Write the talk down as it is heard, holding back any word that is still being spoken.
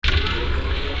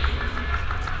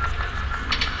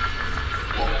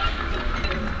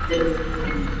Hey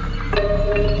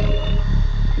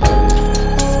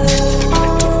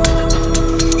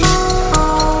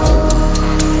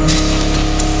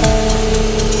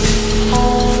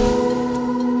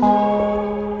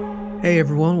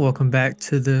everyone, welcome back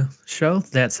to the show.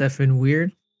 That's Effin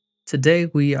Weird. Today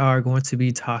we are going to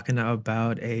be talking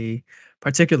about a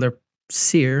particular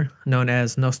seer known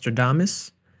as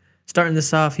Nostradamus. Starting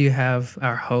this off, you have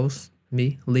our host,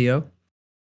 me, Leo.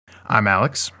 I'm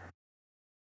Alex.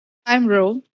 I'm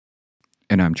Ro.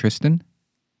 And I'm Tristan.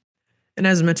 And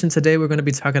as mentioned, today we're going to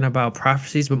be talking about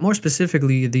prophecies, but more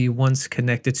specifically, the ones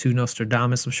connected to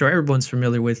Nostradamus. I'm sure everyone's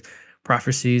familiar with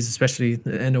prophecies, especially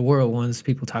in the world ones.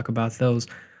 People talk about those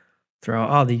throughout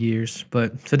all the years.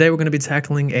 But today we're going to be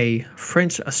tackling a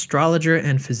French astrologer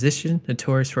and physician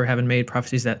notorious for having made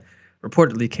prophecies that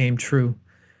reportedly came true.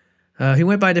 He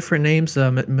went by different names. I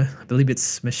believe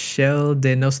it's Michel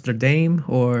de Notre Dame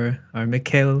or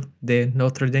Michel de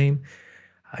Notre Dame.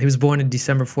 He was born on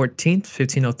December 14th,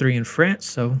 1503 in France.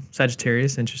 So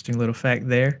Sagittarius, interesting little fact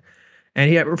there. And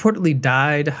he had reportedly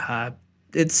died.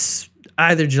 It's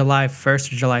either July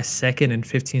 1st or July 2nd in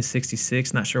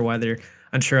 1566. Not sure why they're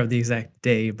unsure of the exact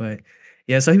day, but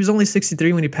yeah. So he was only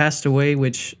 63 when he passed away,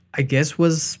 which I guess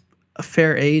was a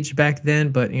fair age back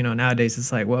then. But nowadays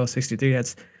it's like, well, 63,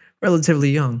 that's relatively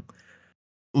young.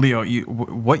 Leo,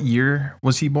 what year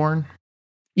was he born?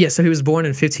 Yeah, so he was born in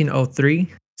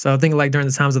 1503. So I think like during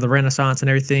the times of the Renaissance and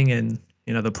everything, and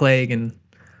the plague and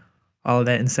all of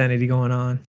that insanity going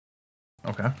on.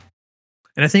 Okay.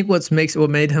 And I think what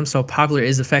made him so popular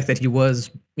is the fact that he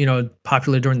was,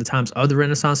 popular during the times of the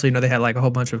Renaissance. So, they had like a whole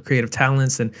bunch of creative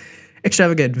talents and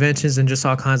extravagant inventions and just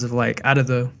all kinds of like out of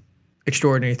the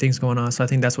extraordinary things going on. So I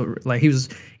think that's what like he was,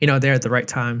 there at the right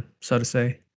time, so to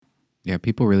say. Yeah,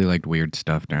 people really liked weird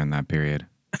stuff during that period.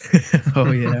 Oh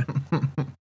yeah.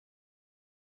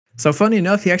 So funny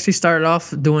enough, he actually started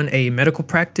off doing a medical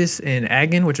practice in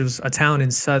Agen, which was a town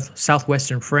in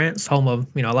southwestern France, home of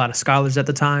a lot of scholars at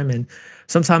the time. And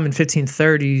sometime in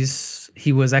 1530s,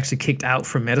 he was actually kicked out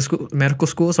from medical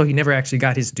school, so he never actually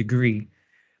got his degree,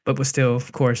 but was still,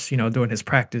 of course, doing his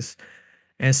practice.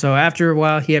 And so after a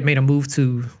while, he had made a move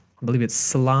to, I believe it's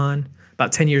Ceylon,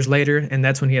 about 10 years later, and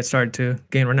that's when he had started to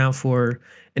gain renown for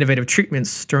innovative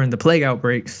treatments during the plague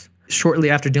outbreaks. Shortly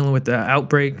after dealing with the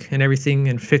outbreak and everything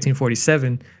in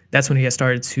 1547, that's when he had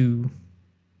started to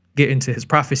get into his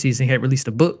prophecies, and he had released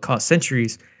a book called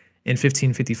Centuries in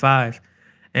 1555.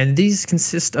 And these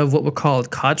consist of what were called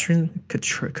quatrains,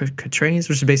 which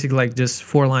is basically like just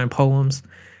 4-line poems.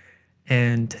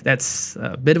 And that's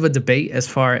a bit of a debate as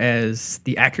far as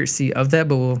the accuracy of that,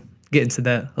 but we'll get into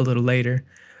that a little later.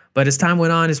 But as time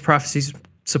went on, his prophecies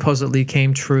supposedly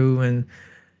came true, and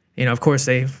of course,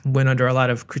 they went under a lot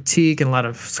of critique, and a lot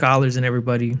of scholars and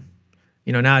everybody,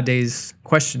 nowadays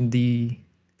question the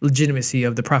legitimacy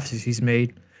of the prophecies he's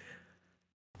made.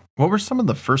 What were some of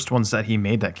the first ones that he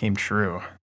made that came true?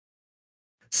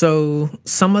 So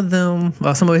some of them,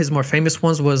 some of his more famous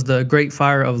ones was the Great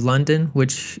Fire of London,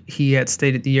 which he had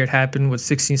stated the year it happened was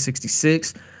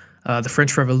 1666. The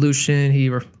French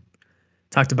Revolution,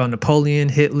 talked about Napoleon,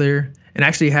 Hitler, and I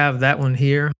actually have that one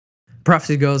here.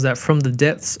 Prophecy goes that from the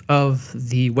depths of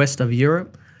the west of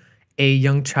Europe, a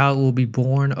young child will be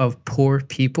born of poor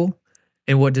people.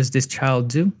 And what does this child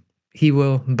do? He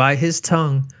will, by his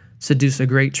tongue, seduce a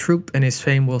great troop, and his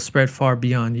fame will spread far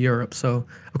beyond Europe. So,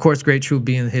 of course, great troop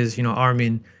being his, army,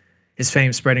 and his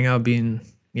fame spreading out being,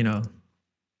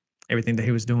 everything that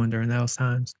he was doing during those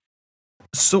times.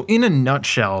 So, in a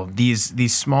nutshell,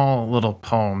 these small little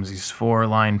poems, these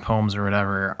 4-line poems or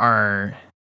whatever, are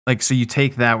like, so you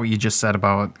take that what you just said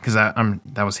about, because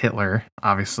that was Hitler,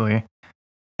 obviously,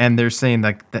 and they're saying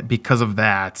that because of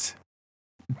that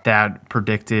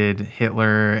predicted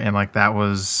Hitler, and like that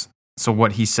was, so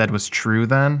what he said was true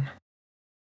then.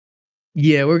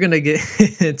 Yeah, we're gonna get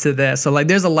into that. So like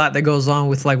there's a lot that goes on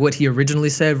with like what he originally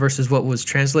said versus what was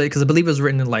translated, because I believe it was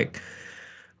written in like,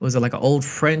 was it like an old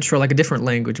French or like a different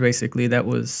language basically that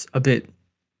was a bit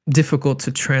difficult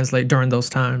to translate during those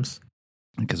times.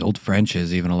 Because Old French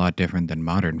is even a lot different than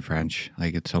modern French.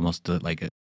 Like it's almost like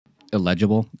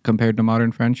illegible compared to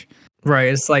modern French. Right,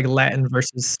 it's like Latin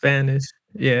versus Spanish.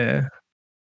 Yeah.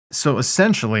 So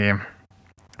essentially,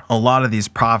 a lot of these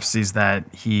prophecies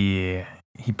that he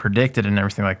predicted and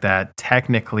everything like that,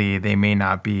 technically they may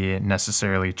not be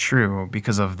necessarily true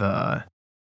because of the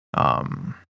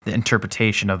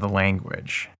interpretation of the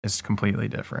language is completely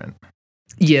different.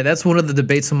 Yeah, that's one of the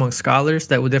debates among scholars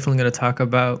that we're definitely going to talk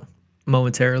about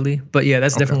momentarily. But yeah,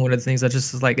 that's Okay. definitely one of the things that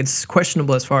just is like it's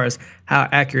questionable as far as how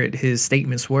accurate his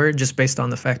statements were, just based on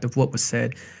the fact of what was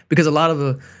said. Because a lot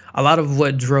of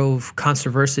what drove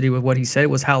controversy with what he said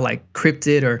was how like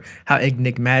cryptid or how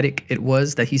enigmatic it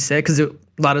was that he said, because a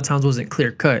lot of times wasn't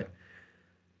clear cut.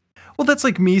 Well, that's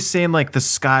like me saying like the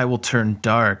sky will turn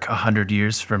dark 100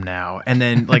 years from now, and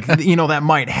then like that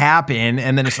might happen,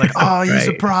 and then it's like, oh, he's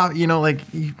a Right. prop, like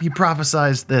he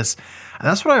prophesized this. And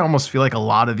that's what I almost feel like a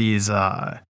lot of these,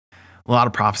 a lot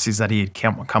of prophecies that he had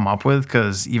come up with,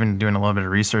 because even doing a little bit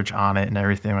of research on it and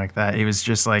everything like that, it was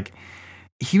just like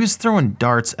he was throwing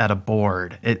darts at a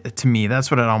board. To me,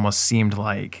 that's what it almost seemed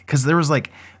like, because there was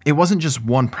like it wasn't just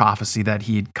one prophecy that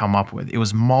he'd come up with; it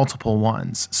was multiple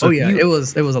ones. So Oh if yeah, you it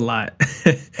was a lot.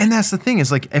 and that's the thing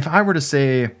is like if I were to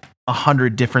say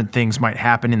 100 different things might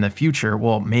happen in the future,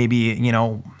 well, maybe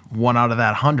one out of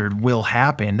that 100 will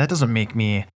happen. That doesn't make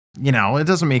me, it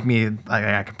doesn't make me like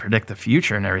I can predict the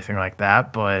future and everything like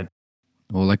that. But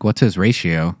Well, like, what's his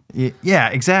ratio? yeah,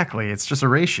 exactly. It's just a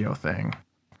ratio thing.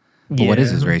 But what is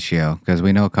Yeah. his ratio? Because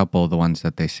we know a couple of the ones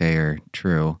that they say are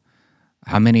true.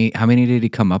 How many? How many did he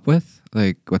come up with?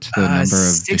 Like, what's the number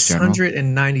of just general?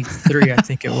 693, I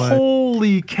think it was.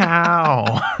 Holy cow!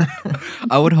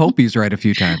 I would hope he's right a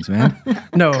few times, man.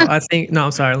 No, I think no,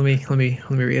 I'm sorry. Let me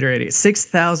reiterate it.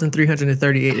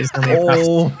 6,338 is how many prophecies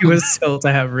Oh he was told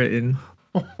to have written.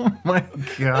 my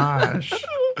gosh!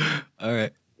 All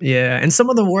right. Yeah, and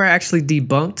some of them were actually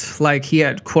debunked. Like he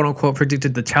had quote unquote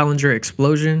predicted the Challenger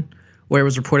explosion, where it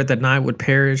was reported that 9 would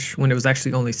perish when it was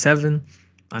actually only 7.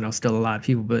 I know still a lot of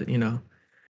people, but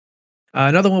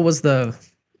another one was the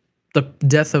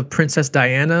death of Princess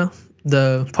Diana.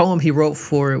 The poem he wrote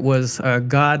for it was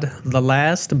God the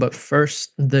Last, but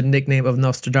first the nickname of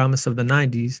Nostradamus of the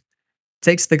 90s.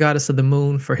 Takes the goddess of the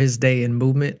moon for his day in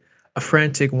movement, a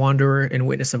frantic wanderer and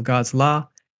witness of God's law,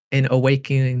 and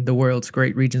awakening the world's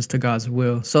great regions to God's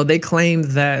will. So they claimed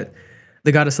that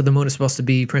the goddess of the moon is supposed to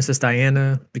be Princess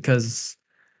Diana because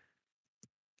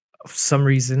of some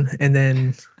reason. And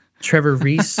then Trevor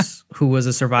Reese, who was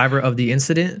a survivor of the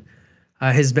incident,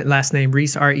 his last name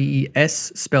Reese,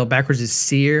 Rees, spelled backwards is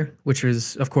seer, which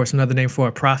is of course another name for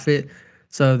a prophet.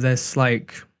 So that's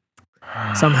like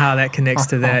somehow that connects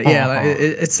to that. Yeah, like,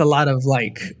 it's a lot of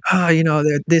like,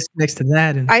 this connects to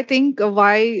that, and I think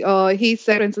why he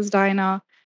said Princess Diana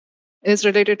is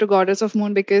related to goddess of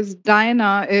moon because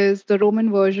Diana is the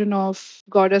Roman version of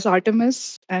goddess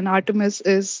Artemis, and Artemis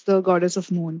is the goddess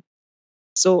of moon.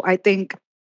 So I think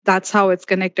that's how it's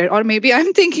connected. Or maybe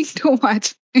I'm thinking too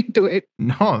much into it.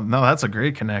 No, that's a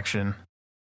great connection.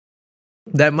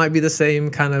 that might be the same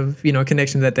kind of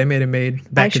connection that they may have made I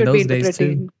back in should be those days too.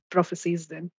 interpreting prophecies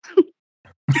then.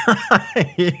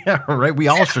 Yeah, right. We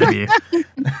all should be.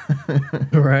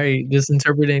 Right, just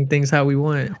interpreting things how we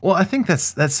want. Well, I think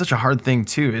that's such a hard thing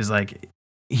too. Is like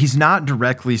he's not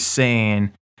directly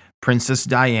saying Princess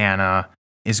Diana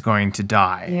is going to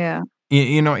die. Yeah.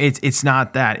 It's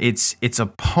not that. It's a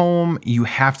poem. You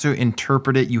have to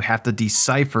interpret it. You have to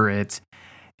decipher it.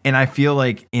 And I feel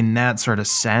like in that sort of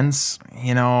sense,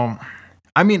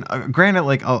 I mean, granted,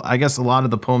 like I guess a lot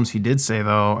of the poems he did say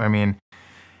though, I mean,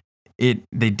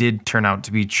 they did turn out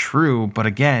to be true. But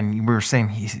again, we were saying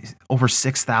he's over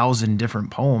 6,000 different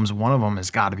poems. One of them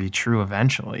has got to be true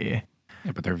eventually.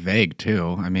 Yeah, but they're vague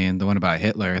too. I mean, the one about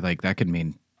Hitler, like that could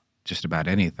mean just about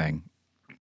anything.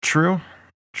 True.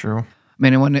 I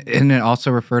mean, and it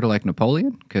also refer to like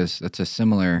Napoleon because that's a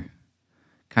similar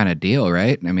kind of deal,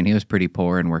 right? I mean, he was pretty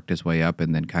poor and worked his way up,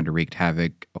 and then kind of wreaked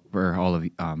havoc over all of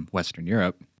Western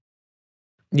Europe.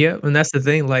 Yeah, and that's the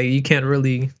thing. Like, you can't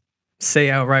really say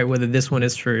outright whether this one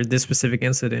is for this specific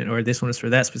incident or this one is for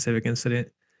that specific incident.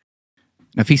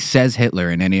 If he says Hitler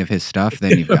in any of his stuff,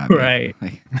 then you've got me. Right.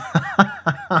 Like,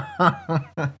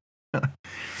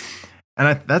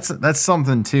 And that's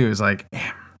something too. Is like,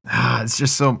 it's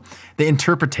just so the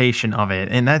interpretation of it,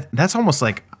 and that's almost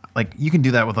like you can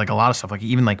do that with like a lot of stuff, like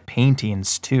even like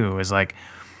paintings too. Is like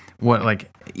what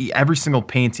like every single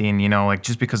painting, like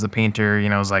just because the painter,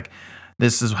 is like,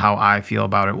 this is how I feel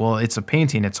about it. Well, it's a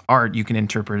painting, it's art. You can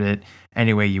interpret it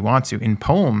any way you want to. In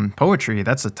poetry,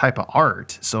 that's a type of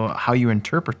art. So how you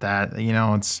interpret that,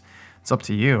 it's up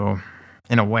to you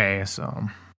in a way. So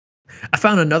I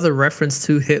found another reference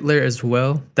to Hitler as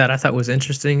well that I thought was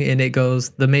interesting, and it goes,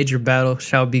 "The major battle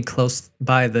shall be close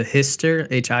by the Hister,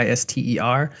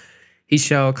 Hister. He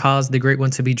shall cause the great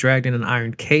one to be dragged in an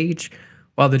iron cage,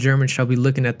 while the Germans shall be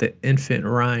looking at the infant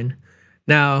Rhine."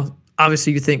 Now,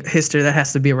 obviously, you think Hister, that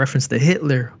has to be a reference to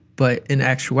Hitler, but in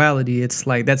actuality, it's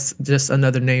like that's just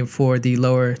another name for the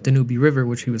lower Danube River,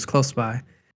 which he was close by.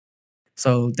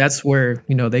 So that's where,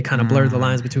 they kind of blur the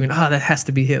lines between, that has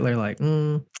to be Hitler. Like,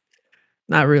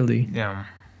 not really. Yeah.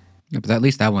 Yeah, but at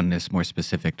least that one is more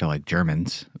specific to like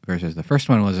Germans versus the first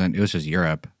one wasn't. It was just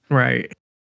Europe. Right.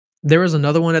 There was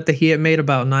another one that he had made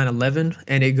about 9/11,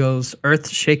 and it goes,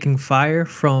 earth-shaking fire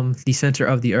from the center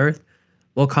of the earth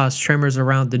will cause tremors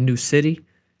around the new city.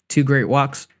 Two great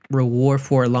rocks will war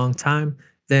for a long time.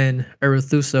 Then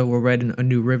Arethusa will redden a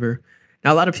new river.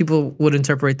 Now, a lot of people would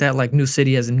interpret that like new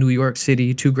city as in New York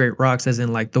City, two great rocks as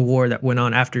in like the war that went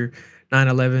on after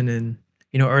 9/11, and,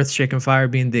 earth-shaking fire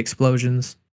being the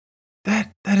explosions.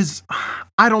 That is,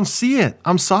 I don't see it.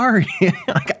 I'm sorry.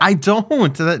 Like I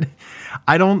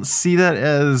don't see that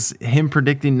as him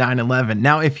predicting 9/11.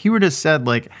 Now, if he were to said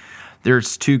like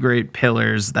there's two great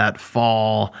pillars that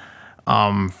fall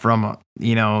from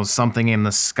something in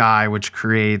the sky which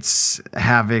creates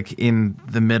havoc in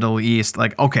the Middle East,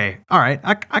 like okay, all right,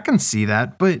 I can see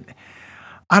that, but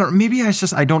maybe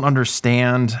I don't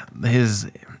understand his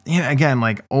again,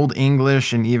 like old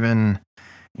English and even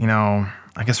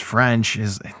I guess French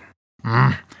is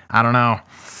I don't know.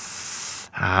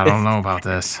 I don't know about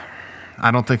this.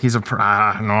 I don't think he's no,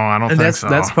 I don't And think so.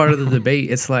 that's part of the debate.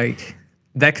 It's like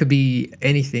that could be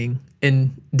anything.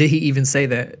 And did he even say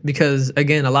that? Because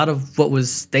again, a lot of what was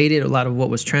stated, a lot of what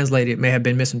was translated may have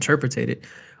been misinterpreted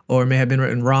or may have been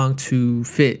written wrong to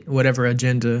fit whatever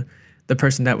agenda the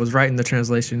person that was writing the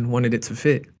translation wanted it to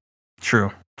fit. True.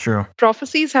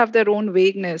 Prophecies have their own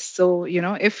vagueness. So,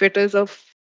 if it is a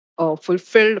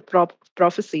fulfilled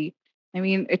prophecy, I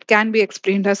mean, it can be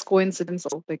explained as coincidence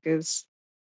also because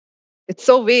it's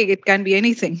so vague, it can be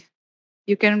anything.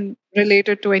 You can relate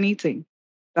it to anything.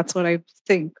 That's what I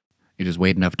think. You just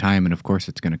wait enough time, and of course,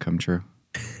 it's going to come true.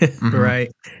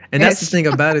 Right. And that's the Yes. thing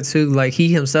about it too. Like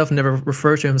he himself never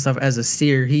referred to himself as a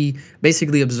seer. He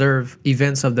basically observed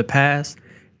events of the past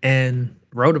and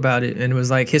wrote about it, and it was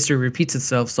like history repeats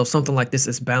itself. So something like this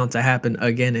is bound to happen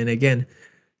again and again.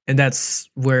 And that's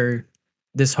where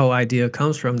this whole idea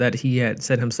comes from, that he had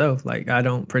said himself, like, I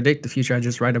don't predict the future. I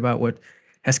just write about what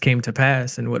has came to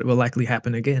pass and what will likely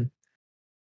happen again.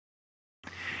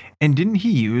 And didn't he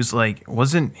use we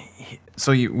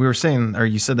were saying, or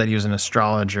you said that he was an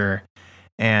astrologer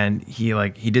and he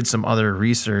did some other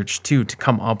research too to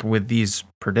come up with these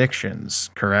predictions,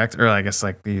 correct? Or I guess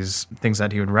like these things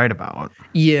that he would write about.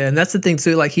 Yeah, and that's the thing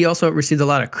too. Like he also received a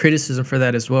lot of criticism for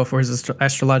that as well, for his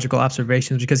astrological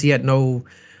observations, because he had no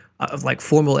like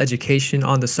formal education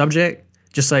on the subject.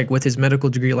 Just like with his medical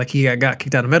degree, like he got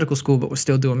kicked out of medical school, but was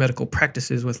still doing medical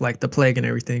practices with like the plague and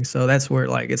everything. So that's where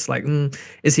like it's like,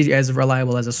 is he as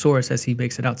reliable as a source as he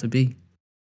makes it out to be?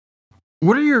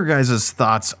 What are your guys'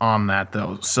 thoughts on that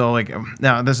though? So like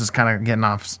now this is kind of getting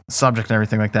off subject and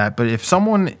everything like that, but if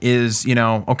someone is,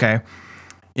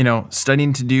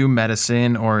 studying to do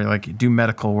medicine or like do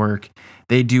medical work,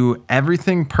 they do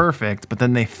everything perfect, but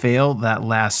then they fail that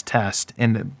last test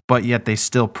but yet they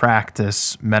still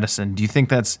practice medicine. Do you think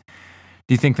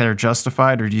they're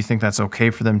justified, or do you think that's okay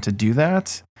for them to do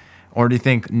that? Or do you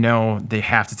think no, they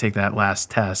have to take that last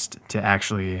test to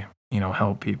actually,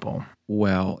 help people?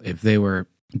 Well, if they were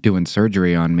doing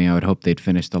surgery on me, I would hope they'd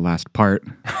finish the last part.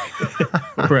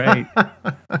 Right.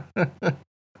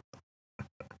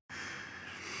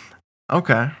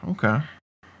 Okay.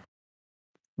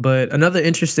 But another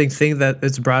interesting thing that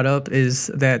is brought up is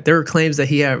that there are claims that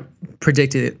he had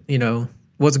predicted,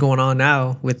 what's going on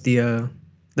now with the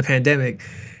pandemic.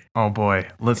 Oh boy,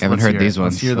 let's Haven't heard these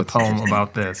Let's ones. hear the poem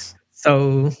about this.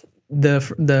 So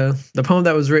the poem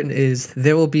that was written is,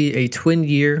 there will be a twin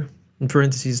year, in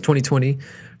parentheses 2020,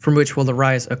 from which will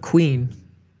arise a queen,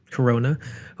 Corona,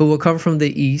 who will come from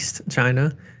the east,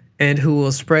 China, and who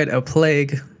will spread a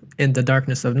plague in the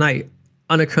darkness of night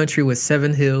on a country with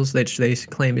 7 hills, which they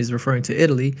claim is referring to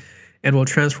Italy, and will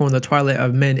transform the twilight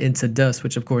of men into dust,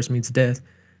 which of course means death.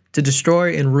 To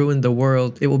destroy and ruin the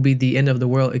world, it will be the end of the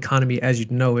world economy as you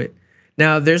know it.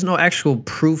 Now, there's no actual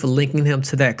proof linking him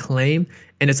to that claim,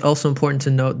 and it's also important to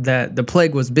note that the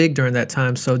plague was big during that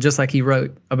time. So just like he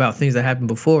wrote about things that happened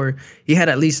before, he had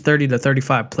at least 30 to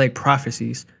 35 plague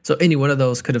prophecies. So any one of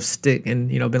those could have stick and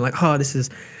been like, oh, this is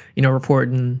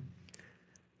reporting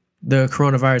the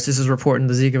coronavirus, this is reporting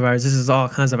the Zika virus, this is all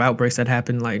kinds of outbreaks that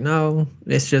happened. Like, no,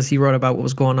 it's just he wrote about what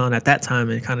was going on at that time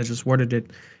and kind of just worded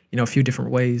it, a few different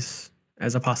ways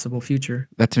as a possible future.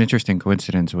 That's an interesting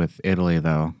coincidence with Italy,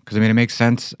 though, because it makes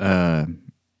sense.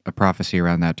 A prophecy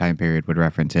around that time period would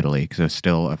reference Italy because it was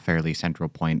still a fairly central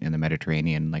point in the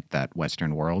Mediterranean, like that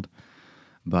Western world.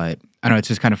 But I don't know, it's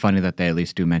just kind of funny that they at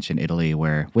least do mention Italy,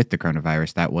 where with the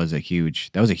coronavirus, that was a huge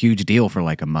deal for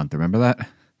like a month. Remember that?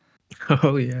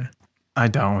 Oh yeah. I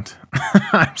don't. I'm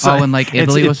Oh, sorry. when like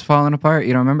Italy was falling apart,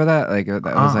 you don't remember that? Like that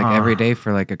was like every day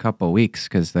for like a couple of weeks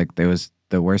because like there was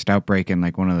the worst outbreak in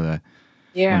like one of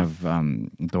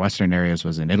the western areas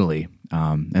was in Italy.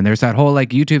 And there's that whole like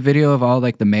YouTube video of all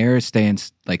like the mayors saying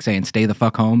 "Stay the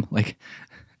fuck home." Like,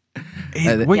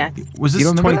 Wait, Yes. was You this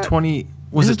don't remember that? 2020?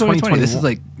 Was this it is 2020.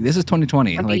 2021? This is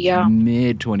 2020, Okay, like yeah.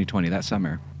 mid 2020 that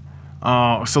summer.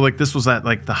 Oh, so like this was at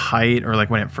like the height or like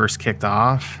when it first kicked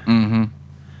off? Mm-hmm.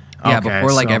 Yeah, Okay,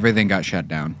 before like so- everything got shut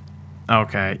down.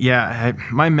 Okay, yeah,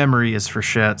 my memory is for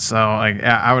shit. So like,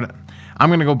 yeah, I'm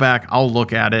gonna go back. I'll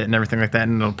look at it and everything like that,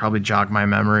 and it'll probably jog my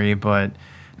memory. But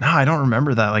no, I don't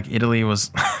remember that. Like Italy was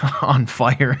on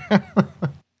fire.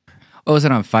 Oh, was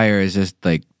it on fire? It's just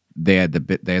like they had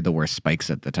the worst spikes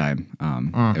at the time.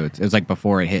 It was like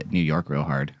before it hit New York real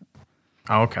hard.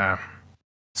 Okay.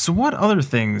 So what other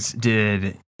things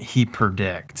did he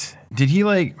predict? Did he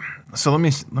like? So let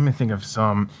me think of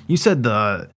some. You said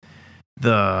the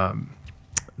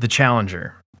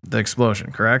Challenger, the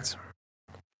explosion, correct?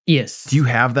 Yes. Do you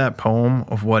have that poem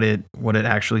of what it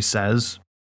actually says?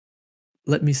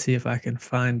 Let me see if I can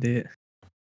find it.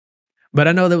 But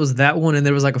I know there was that one, and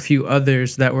there was like a few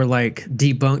others that were like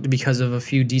debunked because of a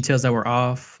few details that were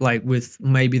off, like with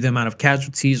maybe the amount of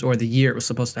casualties or the year it was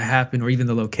supposed to happen, or even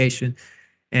the location.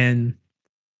 And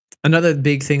another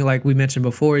big thing, like we mentioned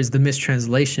before, is the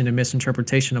mistranslation and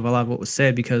misinterpretation of a lot of what was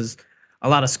said, because a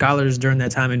lot of scholars during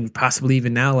that time, and possibly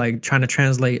even now, like trying to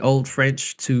translate old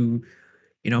French to,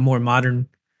 more modern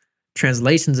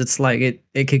translations, it's like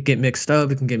it could get mixed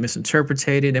up, it can get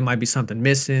misinterpreted, there might be something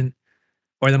missing,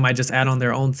 or they might just add on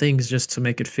their own things just to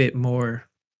make it fit more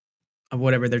of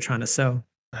whatever they're trying to sell.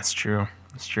 That's true.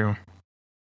 That's true.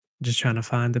 Just trying to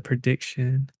find the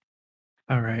prediction.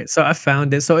 All right, so I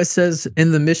found it. So it says,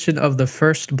 in the mission of the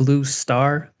first blue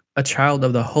star, a child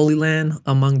of the Holy Land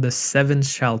among the seven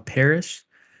shall perish.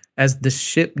 As the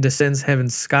ship descends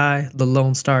heaven's sky, the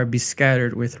lone star be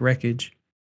scattered with wreckage.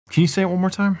 Can you say it one more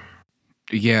time?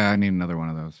 Yeah, I need another one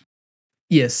of those.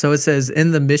 Yes, so it says,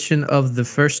 in the mission of the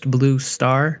first blue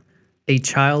star, a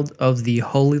child of the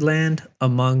Holy Land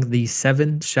among the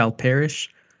seven shall perish.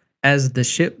 As the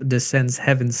ship descends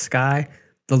heaven's sky,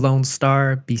 the lone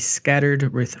star be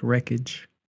scattered with wreckage.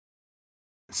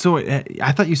 So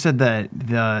I thought you said that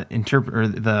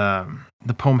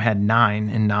the poem had 9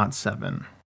 and not 7.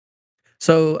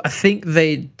 So I think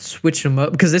they switch them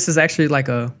up, because this is actually like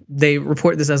they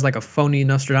report this as like a phony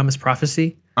Nostradamus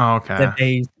prophecy Oh,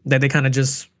 okay. that they kind of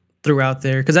just threw out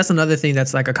there. Because that's another thing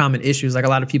that's like a common issue, is like a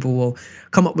lot of people will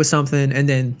come up with something and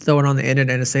then throw it on the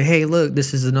internet and say, hey, look,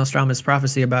 this is a Nostradamus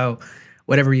prophecy about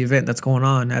whatever event that's going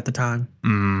on at the time.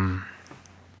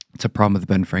 It's a problem with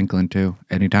Ben Franklin too.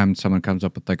 Anytime someone comes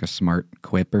up with like a smart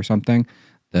quip or something,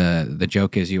 the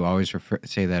joke is you always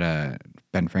say that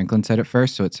Ben Franklin said it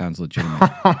first, so it sounds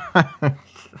legitimate.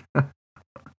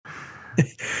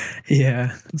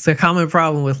 Yeah, it's a common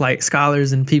problem with like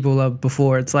scholars and people of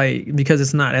before. It's like, because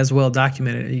it's not as well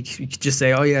documented, you could just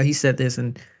say, oh yeah, he said this,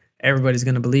 and everybody's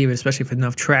going to believe it, especially if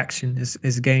enough traction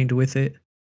is gained with it.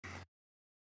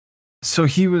 So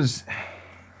he was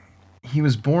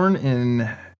born in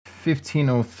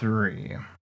 1503.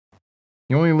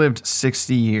 He only lived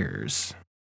 60 years,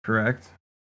 correct?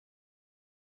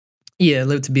 Yeah,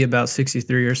 lived to be about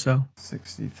 63 or so.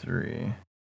 63.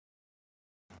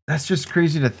 That's just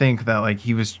crazy to think that like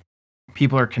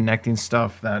people are connecting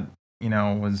stuff that,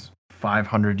 was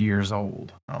 500 years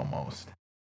old almost.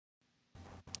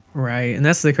 Right, and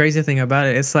that's the crazy thing about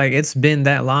it. It's like it's been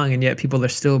that long, and yet people are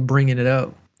still bringing it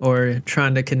up or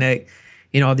trying to connect,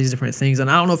 all these different things. And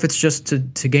I don't know if it's just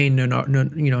to gain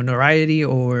notoriety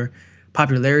or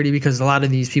popularity, because a lot of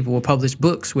these people will publish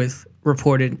books with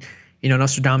reported,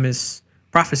 Nostradamus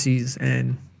prophecies,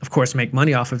 and of course make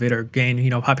money off of it or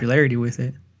gain, popularity with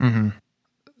it. Mm-hmm.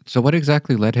 So what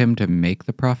exactly led him to make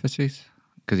the prophecies?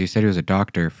 Because he said he was a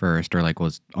doctor first, or like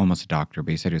was almost a doctor,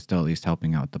 but he said he was still at least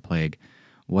helping out with the plague.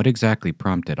 What exactly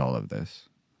prompted all of this?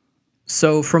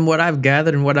 So from what I've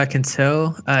gathered and what I can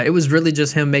tell, it was really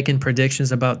just him making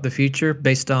predictions about the future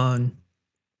based on,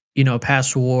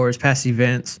 past wars, past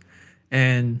events.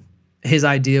 And his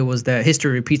idea was that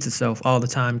history repeats itself all the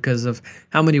time because of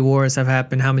how many wars have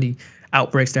happened, how many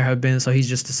outbreaks there have been. So he's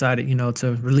just decided,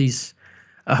 to release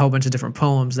a whole bunch of different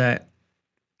poems that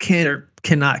can or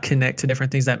cannot connect to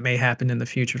different things that may happen in the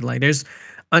future. Like there's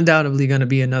undoubtedly going to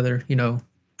be another,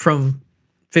 from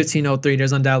 1503,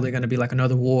 there's undoubtedly going to be like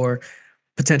another war,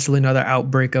 potentially another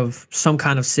outbreak of some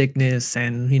kind of sickness,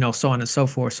 and so on and so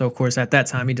forth. So of course at that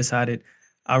time he decided,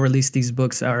 I'll release these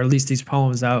books or release these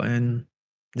poems out and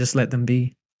just let them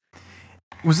be.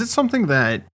 Was it something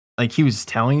that like he was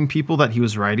telling people that he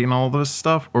was writing all this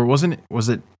stuff, or was it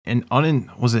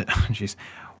jeez,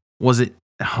 was it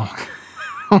oh,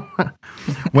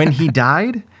 when he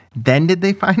died, then did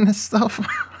they find this stuff?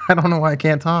 I don't know why I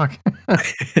can't talk.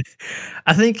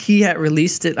 I think he had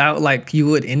released it out like you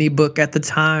would any book at the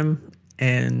time,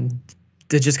 and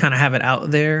to just kind of have it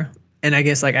out there. And I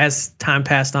guess like as time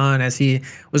passed on, as he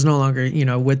was no longer,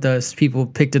 with us, people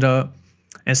picked it up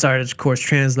and started, of course,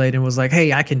 translating. Was like,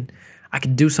 hey, I can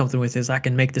do something with this. I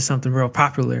can make this something real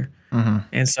popular. Mhm.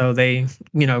 And so they,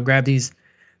 grab these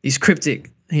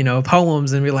cryptic,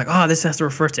 poems and be like, oh, this has to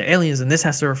refer to aliens, and this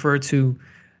has to refer to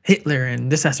Hitler,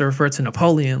 and this has to refer to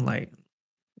Napoleon. Like,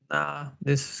 nah,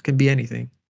 this could be anything.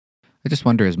 I just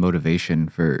wonder his motivation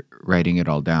for writing it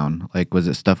all down. Like, was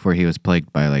it stuff where he was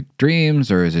plagued by like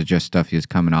dreams, or is it just stuff he was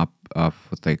coming up off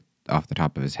with like off the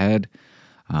top of his head?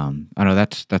 I know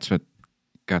that's what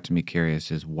got to me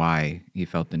curious is why he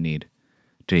felt the need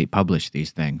to publish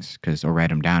these things or write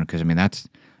them down. Because I mean, that's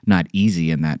not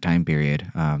easy in that time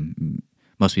period.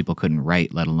 Most people couldn't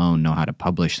write, let alone know how to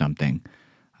publish something.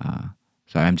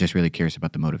 So I'm just really curious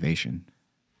about the motivation.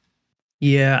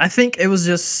 Yeah, I think it was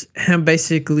just him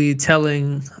basically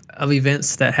telling of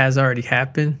events that has already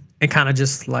happened and kind of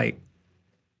just like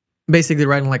basically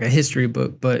writing like a history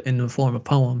book, but in the form of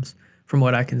poems, from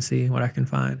what I can see, what I can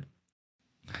find.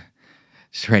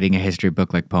 Just writing a history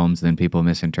book like poems, then people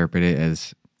misinterpret it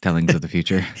as tellings of the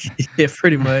future. Yeah,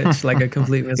 pretty much like a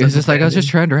complete It was just like, I was just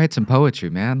misunderstanding. trying to write some poetry,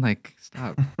 man. Like,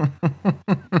 stop.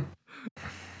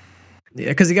 Yeah,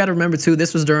 because you got to remember too,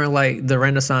 this was during like the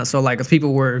Renaissance. So like if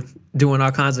people were doing all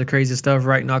kinds of crazy stuff,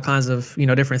 writing all kinds of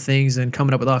different things and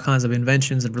coming up with all kinds of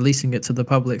inventions and releasing it to the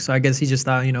public. So I guess he just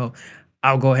thought,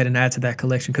 I'll go ahead and add to that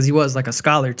collection because he was like a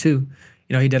scholar too.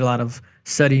 He did a lot of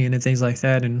studying and things like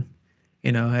that, and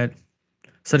had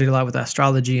studied a lot with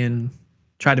astrology and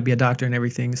tried to be a doctor and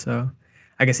everything. So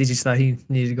I guess he just thought he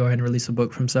needed to go ahead and release a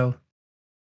book for himself.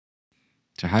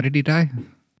 So how did he die?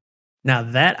 Now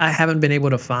that I haven't been able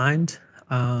to find,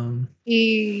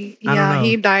 He I don't yeah, know.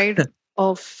 he died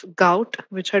of gout,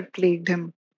 which had plagued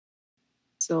him.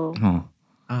 So Oh,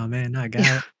 Oh man, not yeah,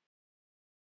 gout.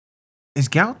 Is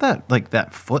gout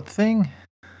that foot thing?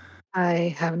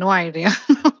 I have no idea.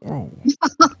 Whoa.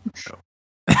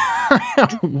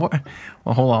 What?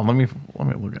 Well, hold on. Let me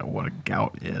look at what a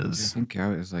gout I is. think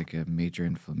gout is like a major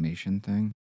inflammation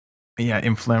thing. Yeah,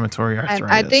 inflammatory And I think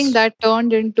arthritis. that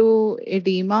turned into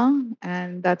edema,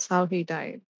 and that's how he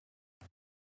died.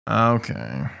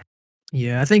 Okay.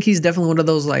 Yeah, I think he's definitely one of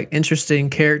those like interesting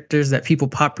characters that people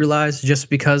popularize just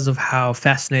because of how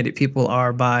fascinated people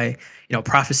are by,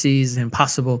 prophecies and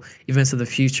possible events of the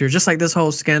future. Just like this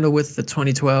whole scandal with the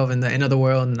 2012 and the end of the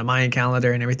world and the Mayan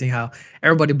calendar and everything, how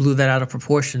everybody blew that out of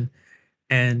proportion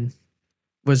and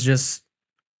was just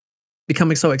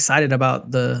becoming so excited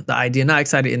about the idea. Not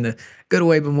excited in the good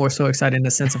way, but more so excited in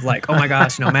the sense of like, oh my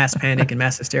gosh, mass panic and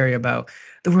mass hysteria about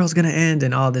the world's gonna end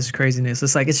and all this craziness.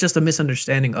 It's like it's just a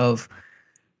misunderstanding of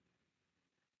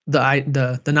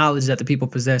the knowledge that the people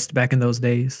possessed back in those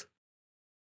days.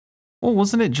 Well,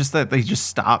 wasn't it just that they just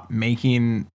stopped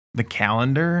making the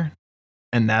calendar,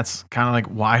 and that's kind of like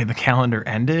why the calendar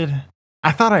ended?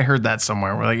 I thought I heard that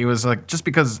somewhere where like it was like just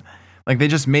because like they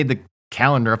just made the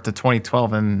calendar up to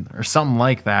 2012 and or something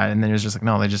like that, and then it was just like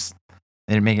no, they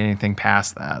didn't make anything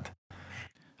past that.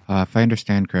 If I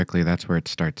understand correctly, that's where it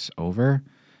starts over.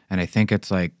 And I think it's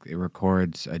like it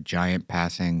records a giant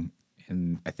passing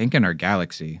in our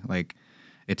galaxy. Like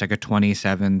it's like a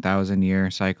 27,000 year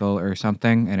cycle or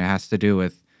something. And it has to do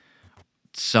with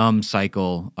some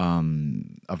cycle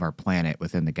of our planet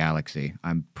within the galaxy.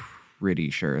 I'm pretty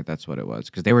sure that's what it was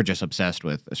because they were just obsessed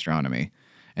with astronomy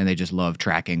and they just love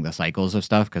tracking the cycles of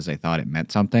stuff because they thought it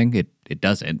meant something. It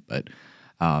doesn't, but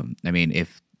I mean,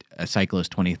 if a cycle is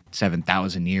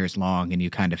 27,000 years long and you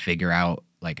kind of figure out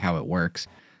like how it works,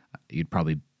 you'd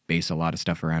probably base a lot of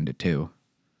stuff around it too.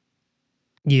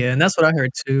 Yeah, and that's what I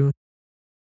heard too.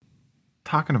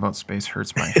 Talking about space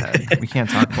hurts my head. We can't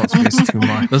talk about space too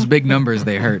much. Those big numbers,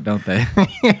 they hurt, don't they?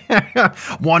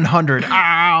 100.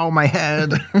 Ow, my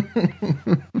head.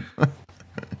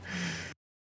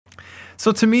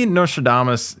 So to me,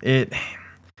 Nostradamus, he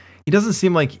doesn't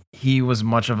seem like he was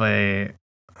much of a,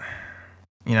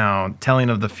 telling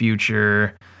of the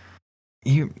future.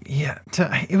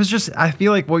 It was just, I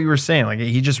feel like what you were saying, like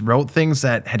he just wrote things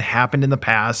that had happened in the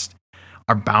past,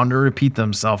 are bound to repeat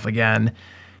themselves again.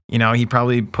 He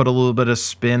probably put a little bit of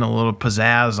spin, a little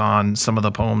pizzazz on some of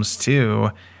the poems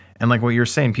too. And like what you're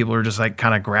saying, people are just like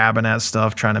kind of grabbing at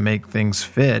stuff, trying to make things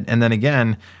fit. And then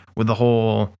again, with the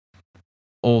whole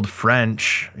old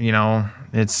French,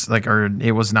 it's like, or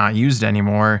it was not used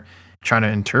anymore. trying to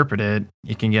interpret it,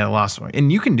 you can get lost.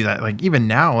 And you can do that. Like even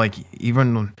now, like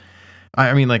even,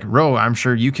 I mean, like Ro, I'm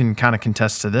sure you can kind of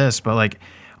contest to this, but like,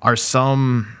 are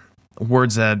some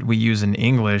words that we use in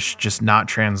English just not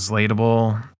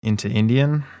translatable into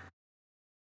Indian?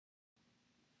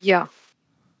 Yeah.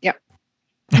 Yeah.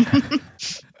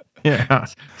 Yeah.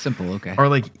 Simple, okay. Or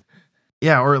like,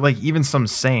 yeah, or like even some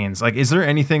sayings. Like, is there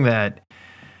anything that,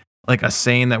 like a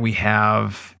saying that we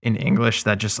have in English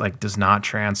that just like does not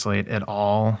translate at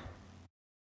all?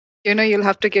 You'll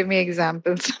have to give me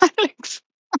examples, Alex.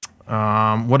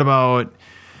 What about,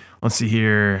 let's see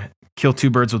here, kill two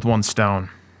birds with one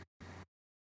stone?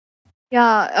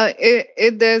 Yeah,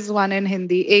 there's one in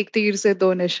Hindi, ek teer se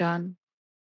do nishan.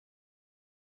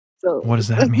 So What does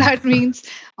that mean? that means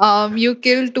you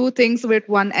kill two things with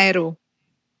one arrow.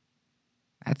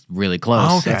 That's really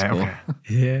close. Okay, That's cool. okay.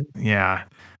 Yeah. Yeah.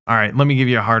 All right, let me give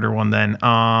you a harder one then.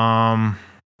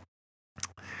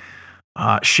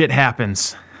 Shit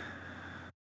happens.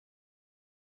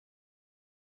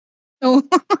 Oh,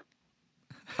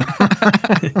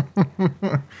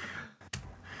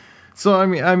 So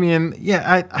I mean,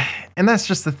 yeah, and that's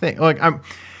just the thing. Like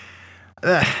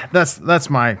that's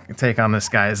my take on this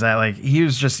guy, is that like he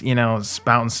was just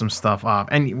spouting some stuff off,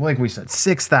 and like we said,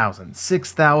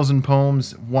 6,000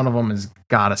 poems. One of them has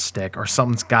got to stick, or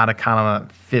something's got to kind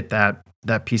of fit that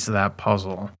piece of that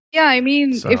puzzle. yeah, I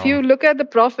mean, if So- you look at the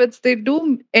prophets, they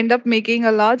do end up making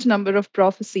a large number of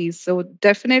prophecies. So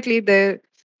definitely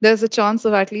there's a chance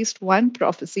of at least one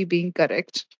prophecy being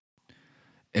correct.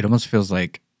 It almost feels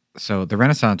like, so the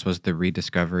Renaissance was the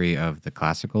rediscovery of the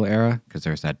classical era, because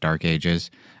there's that Dark Ages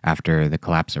after the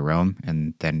collapse of Rome,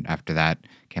 and then after that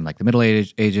came like the Middle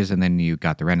Ages, and then you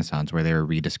got the Renaissance where they were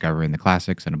rediscovering the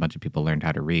classics, and a bunch of people learned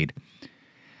how to read.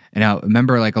 And now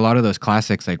remember, like a lot of those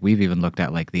classics, like we've even looked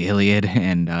at, like the Iliad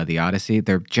and the Odyssey,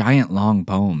 they're giant long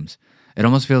poems. It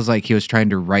almost feels like he was trying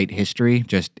to write history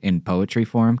just in poetry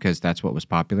form, because that's what was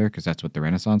popular, because that's what the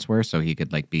Renaissance were. So he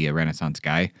could like be a Renaissance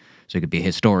guy. So he could be a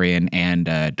historian and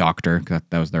a doctor.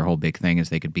 That was their whole big thing, is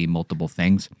they could be multiple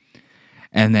things.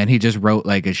 And then he just wrote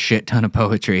like a shit ton of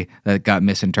poetry that got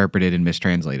misinterpreted and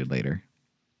mistranslated later.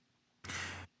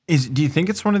 Do you think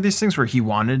it's one of these things where he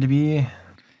wanted to be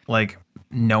like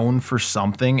known for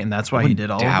something, and that's why he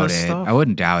did all of this stuff? I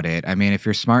wouldn't doubt it. I mean, if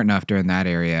you're smart enough during that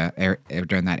era,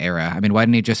 I mean, why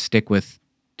didn't he just stick with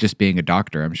just being a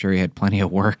doctor? I'm sure he had plenty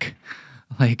of work,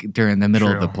 like during the middle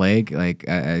of the plague. Like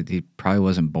he probably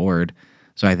wasn't bored.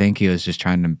 So I think he was just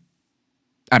trying to.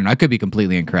 I don't know. I could be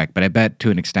completely incorrect, but I bet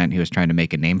to an extent he was trying to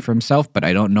make a name for himself. But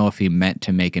I don't know if he meant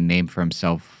to make a name for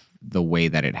himself the way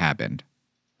that it happened.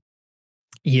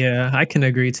 Yeah, I can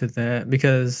agree to that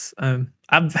because I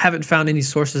haven't found any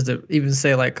sources that even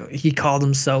say like he called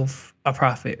himself a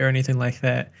prophet or anything like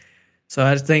that. So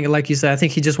I think, like you said, I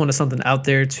think he just wanted something out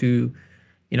there to,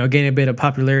 gain a bit of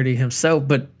popularity himself,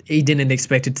 but he didn't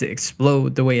expect it to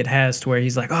explode the way it has, to where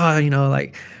he's like, oh,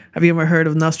 like, have you ever heard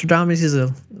of Nostradamus? He's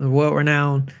a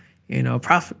world-renowned,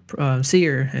 prophet,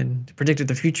 seer, and predicted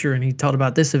the future, and he told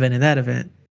about this event and that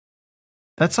event.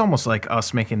 That's almost like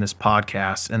us making this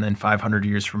podcast, and then 500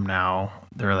 years from now,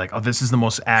 they're like, "Oh, this is the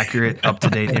most accurate,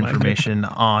 up-to-date information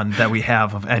on that we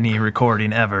have of any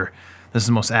recording ever. This is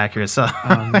the most accurate." So,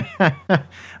 I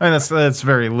mean, that's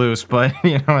very loose, but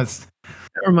it's.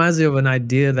 It reminds me of an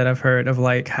idea that I've heard of,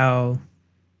 like how,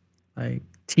 like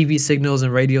TV signals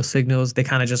and radio signals, they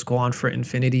kind of just go on for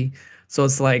infinity. So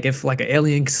it's like if like an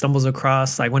alien stumbles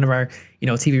across like one of our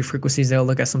TV frequencies, they'll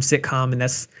look at some sitcom, and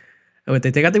that's what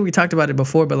they think. I think we talked about it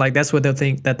before, but like that's what they'll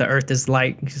think that the Earth is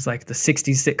like. It's like the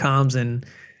 '60s sitcoms and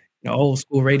old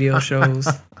school radio shows.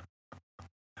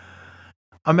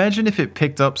 Imagine if it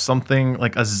picked up something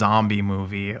like a zombie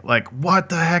movie. Like, what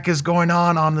the heck is going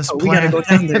on this planet? We gotta go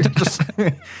down there.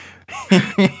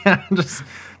 just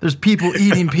there's people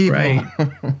eating people. Right.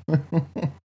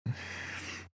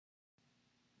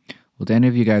 Well, do any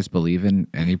of you guys believe in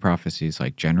any prophecies,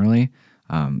 like generally?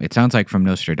 It sounds like from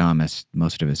Nostradamus,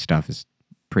 most of his stuff is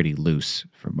pretty loose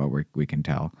from what we can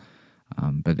tell.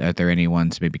 But are there any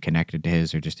ones maybe connected to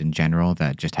his or just in general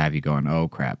that just have you going, oh,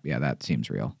 crap, yeah, that seems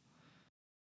real?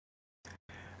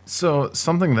 So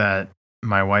something that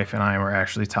my wife and I were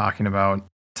actually talking about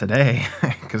today,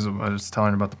 because I was telling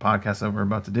her about the podcast that we're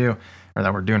about to do, or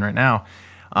that we're doing right now,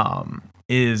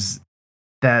 is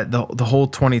that the whole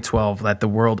 2012, that the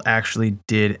world actually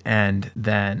did end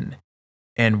then,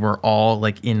 and we're all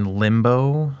like in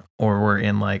limbo, or we're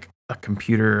in like a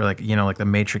computer, like like the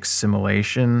Matrix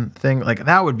simulation thing. Like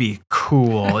that would be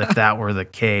cool if that were the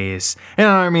case.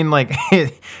 I mean, like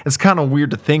it's kind of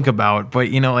weird to think about, but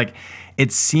like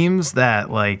it seems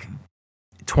that like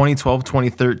 2012,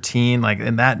 2013, like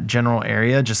in that general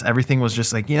area, just everything was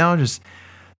just like, just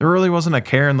there really wasn't a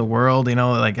care in the world,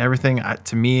 like everything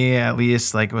to me at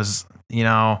least, like was,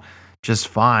 just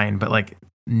fine. But like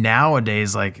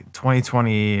nowadays, like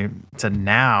 2020 to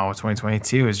now,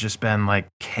 2022 has just been like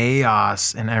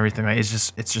chaos and everything. Like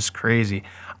it's just crazy.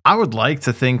 I would like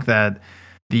to think that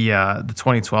the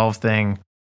 2012 thing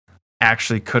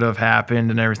actually could have happened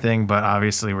and everything, but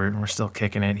obviously we're still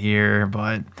kicking it here.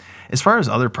 But as far as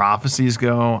other prophecies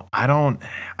go, I don't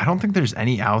think there's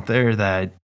any out there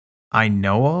that I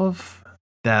know of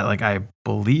that like I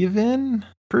believe in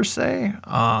per se.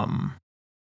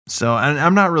 So and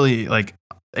I'm not really like,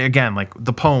 again, like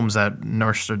the poems that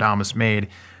Nostradamus made,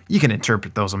 you can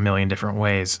interpret those a million different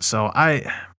ways. So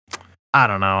I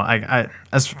don't know. I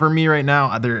as for me right now,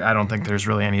 I don't think there's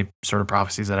really any sort of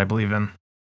prophecies that I believe in.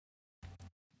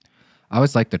 I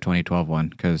always liked the 2012 one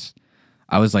because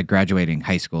I was like graduating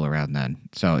high school around then.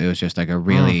 So it was just like a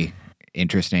really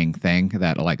interesting thing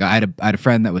that like I had a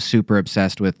friend that was super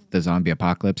obsessed with the zombie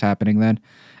apocalypse happening then,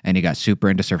 and he got super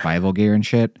into survival gear and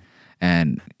shit.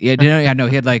 And yeah, no,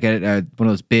 he had like one of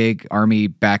those big army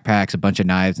backpacks, a bunch of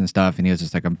knives and stuff, and he was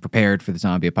just like, "I'm prepared for the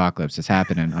zombie apocalypse. It's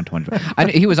happening on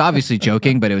 20." He was obviously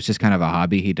joking, but it was just kind of a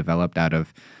hobby he developed out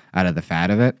of the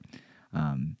fad of it.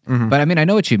 But I mean, I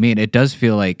know what you mean. It does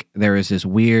feel like there is this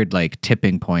weird like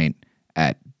tipping point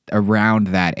at around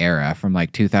that era from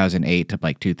like 2008 to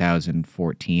like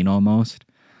 2014 almost,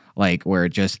 like where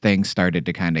just things started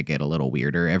to kind of get a little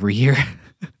weirder every year.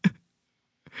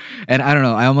 And I don't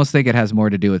know, I almost think it has more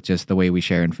to do with just the way we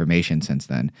share information since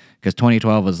then, because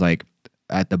 2012 was like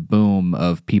at the boom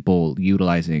of people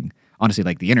utilizing honestly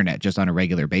like the internet just on a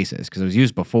regular basis, because it was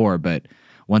used before, but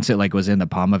once it like was in the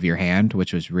palm of your hand,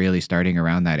 which was really starting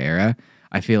around that era,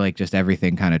 I feel like just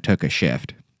everything kind of took a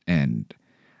shift. And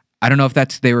I don't know if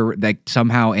they were like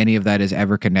somehow any of that is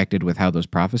ever connected with how those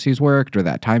prophecies worked or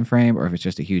that time frame, or if it's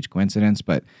just a huge coincidence.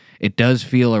 But it does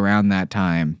feel around that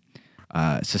time,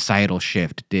 societal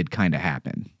shift did kind of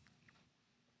happen.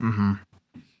 Mm-hmm.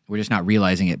 We're just not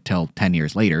realizing it till 10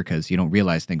 years later because you don't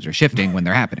realize things are shifting when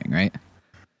they're happening, right?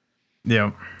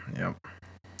 Yep. Yep.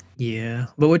 Yeah,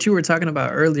 but what you were talking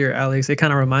about earlier, Alex, it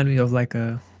kind of reminded me of like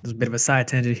there's a bit of a side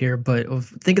tangent here, but I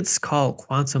think it's called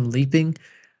quantum leaping,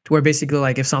 to where basically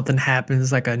like if something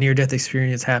happens, like a near death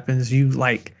experience happens, you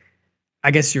like I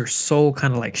guess your soul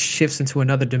kind of like shifts into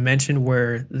another dimension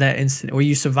where that incident, or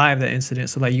you survive that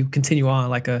incident, so like you continue on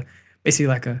like a basically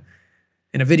like a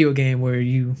in a video game where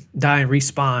you die and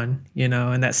respawn,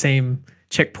 in that same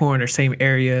checkpoint or same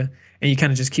area, and you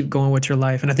kind of just keep going with your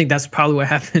life. And I think that's probably what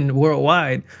happened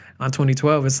worldwide on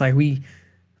 2012. It's like we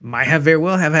might have very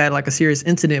well have had like a serious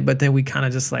incident, but then we kind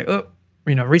of just like, oh,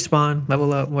 respawn,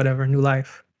 level up, whatever, new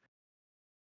life.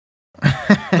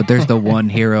 But there's the one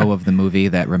hero of the movie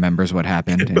that remembers what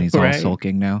happened, and he's all Right.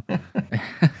 sulking now.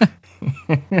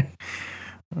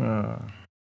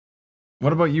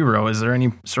 What about you, Ro? Is there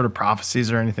any sort of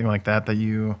prophecies or anything like that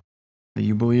you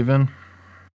believe in?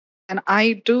 And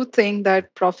I do think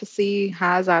that prophecy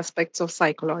has aspects of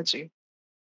psychology.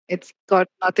 It's got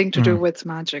nothing to do Mhm. with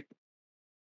magic.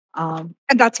 And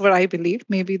that's what I believe.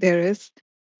 Maybe there is.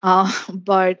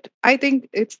 But I think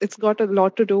it's got a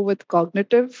lot to do with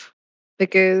cognitive,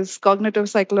 because cognitive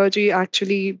psychology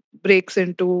actually breaks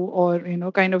into, or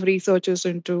kind of researches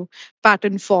into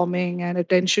pattern forming and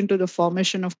attention to the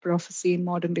formation of prophecy in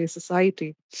modern day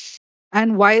society.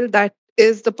 And while that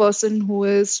is the person who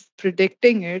is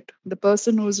predicting it, the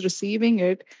person who is receiving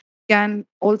it can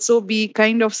also be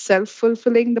kind of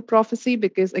self-fulfilling the prophecy,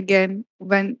 because again,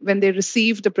 when they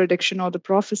receive the prediction or the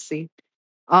prophecy,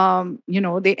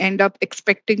 they end up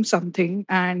expecting something,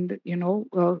 and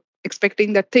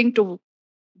expecting that thing to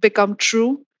become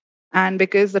true. And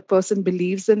because that person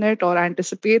believes in it or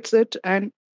anticipates it,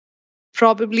 and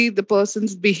probably the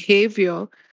person's behavior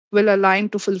will align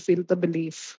to fulfill the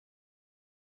belief,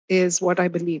 is what I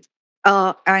believe.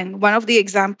 And one of the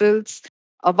examples,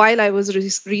 while I was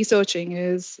researching,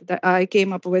 is that I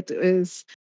came up with is,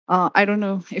 I don't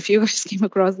know if you guys came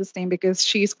across this name because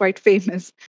she's quite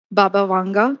famous, Baba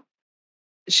Vanga.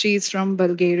 She's from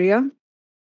Bulgaria.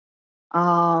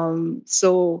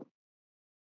 So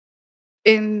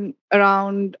in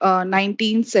around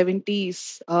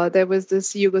 1970s, there was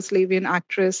this Yugoslavian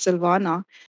actress, Silvana.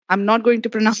 I'm not going to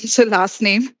pronounce her last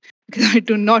name because I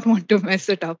do not want to mess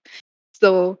it up.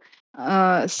 So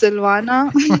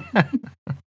Silvana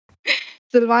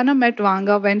Silvana met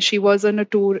Vanga when she was on a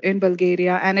tour in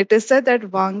Bulgaria, and it is said that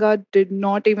Vanga did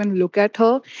not even look at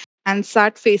her and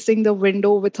sat facing the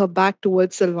window with her back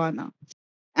towards Silvana.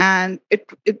 And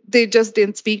they just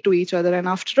didn't speak to each other. And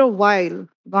after a while,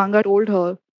 Vanga told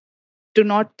her Do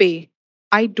not pay.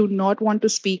 I do not want to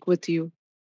speak with you.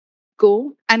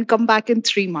 Go and come back in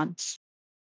 3 months.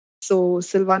 So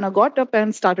Silvana got up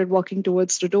and started walking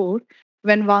towards the door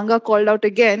when Vanga called out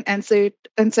again and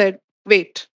said,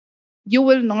 wait, you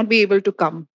will not be able to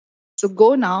come. So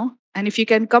go now. And if you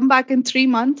can come back in 3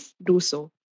 months, do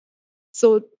so.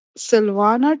 So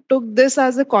Silvana took this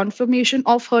as a confirmation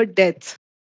of her death.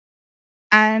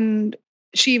 And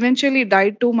she eventually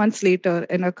died 2 months later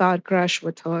in a car crash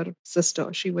with her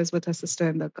sister. She was with her sister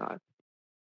in the car.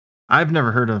 I've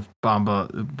never heard of Baba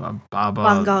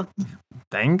Vanga.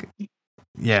 Thang.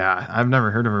 Yeah, I've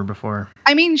never heard of her before.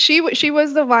 I mean, she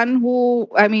was the one who.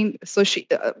 I mean, so she.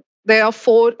 There are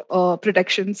four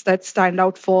predictions that stand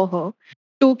out for her.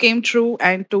 Two came true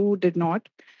and two did not.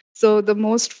 So the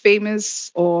most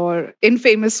famous or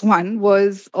infamous one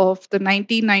was of the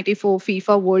 1994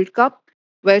 FIFA World Cup,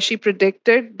 where she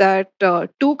predicted that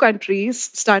two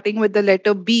countries starting with the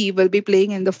letter B will be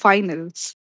playing in the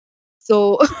finals.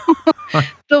 So,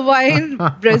 so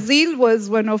while Brazil was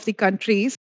one of the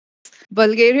countries,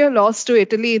 Bulgaria lost to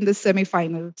Italy in the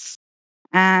semifinals.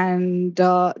 And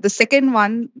the second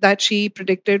one that she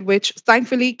predicted, which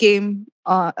thankfully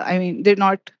did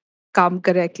not come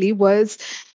correctly, was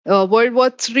World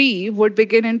War III would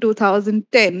begin in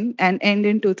 2010 and end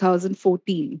in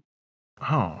 2014.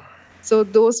 Oh. So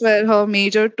those were her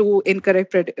major two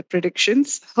incorrect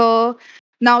predictions.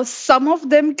 Now, some of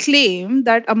them claim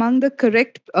that among the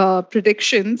correct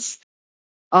predictions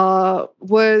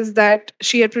was that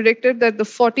she had predicted that the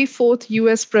 44th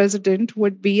US president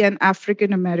would be an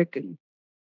African American.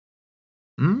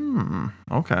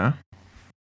 Okay.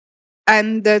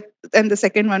 And the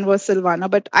second one was Silvana,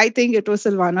 but I think it was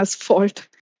Silvana's fault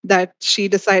that she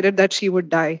decided that she would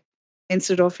die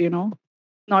instead of,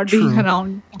 not being True.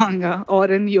 around Manga or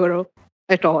in Europe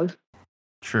at all.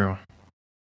 True.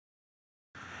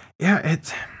 Yeah,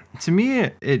 to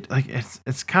me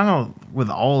it's kind of with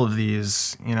all of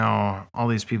these, all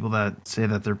these people that say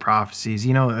that they're prophecies,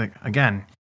 like, again,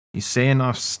 you say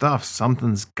enough stuff,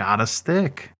 something's gotta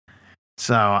stick.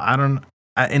 So I don't,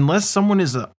 unless someone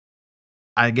is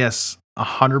I guess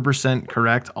 100%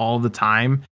 correct all the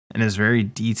time and is very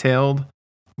detailed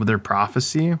with their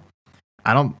prophecy,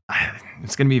 I don't.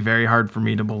 It's gonna be very hard for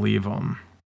me to believe them.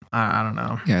 I don't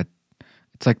know. Yeah,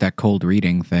 it's like that cold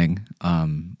reading thing,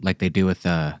 like they do with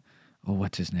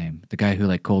what's his name? The guy who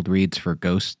like cold reads for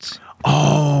ghosts.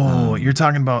 Oh, you're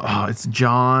talking about? Oh, it's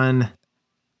John.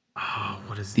 Oh,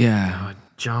 what is? Yeah,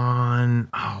 John.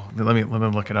 Oh, let me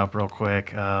look it up real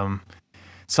quick.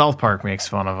 South Park makes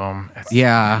fun of him.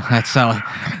 Yeah, that's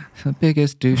the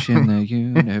biggest douche in the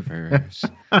universe.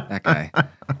 That guy.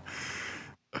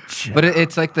 But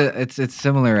it's like it's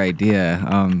similar idea,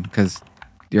 because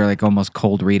you're like almost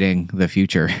cold reading the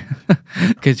future,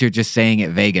 because you're just saying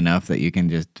it vague enough that you can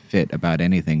just fit about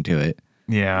anything to it.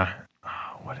 Yeah.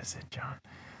 Oh, what is it, John?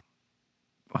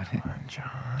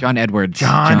 John Edwards.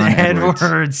 John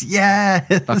Edwards.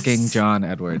 Yes. Fucking John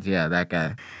Edwards. Yeah, that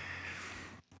guy.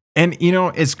 And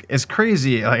it's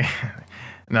crazy, like,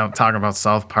 now talking about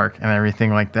South Park and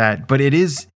everything like that, but it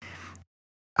is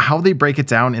how they break it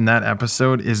down in that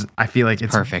episode is, I feel like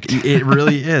it's perfect. It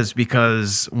really is,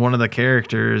 because one of the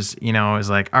characters, is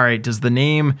like, all right, does the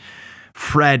name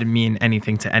Fred mean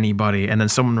anything to anybody? And then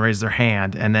someone raised their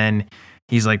hand, and then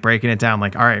he's like breaking it down,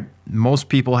 like, all right, most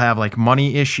people have like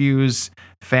money issues,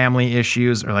 family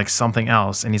issues, or like something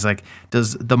else. And he's like,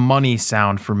 does the money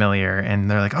sound familiar? And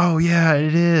they're like, oh yeah,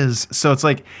 it is. So it's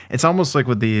like, it's almost like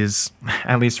with these,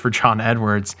 at least for John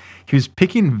Edwards, he was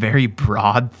picking very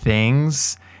broad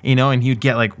things, and he'd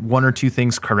get like one or two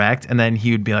things correct. And then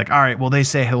he would be like, all right, well, they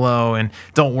say hello and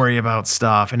don't worry about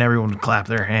stuff. And everyone would clap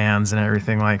their hands and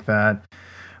everything like that.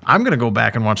 I'm going to go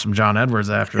back and watch some John Edwards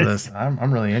after this.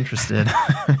 I'm really interested.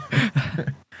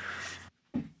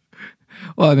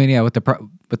 Well, I mean, yeah, with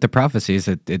the prophecies,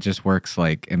 it just works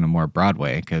like in a more broad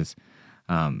way, because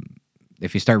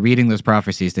if you start reading those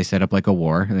prophecies, they set up like a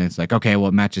war, and it's like, okay, well,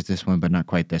 it matches this one, but not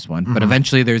quite this one. Mm-hmm. But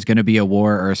eventually there's going to be a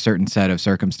war or a certain set of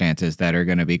circumstances that are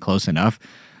going to be close enough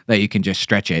that you can just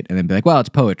stretch it and then be like, well, it's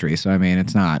poetry. So, I mean,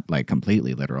 it's not like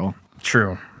completely literal.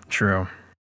 True.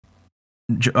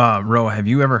 Ro, have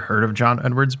you ever heard of John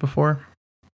Edwards before?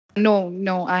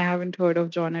 No, I haven't heard of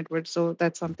John Edwards. So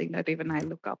that's something that even I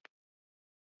look up.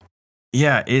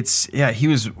 Yeah, he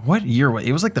was, what year?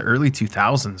 It was like the early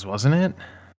 2000s, wasn't it?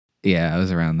 Yeah, it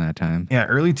was around that time. Yeah,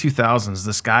 early 2000s.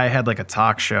 This guy had like a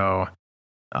talk show,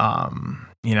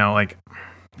 like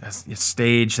a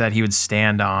stage that he would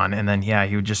stand on, and then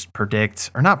he would just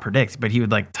not predict, but he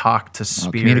would like talk to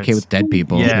spirits. Communicate with dead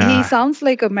people. Yeah. He sounds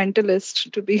like a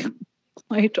mentalist, to be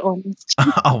quite honest,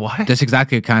 Oh, what? That's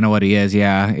exactly kind of what he is.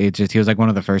 Yeah, it just he was like one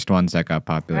of the first ones that got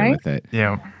popular right? with it.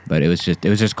 Yeah. But it was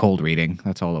just cold reading.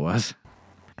 That's all it was.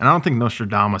 And I don't think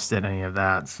Nostradamus did any of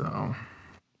that. So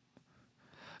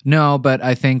No, but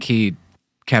I think he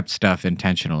kept stuff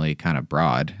intentionally kind of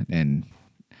broad, and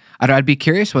I'd be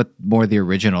curious what more the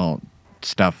original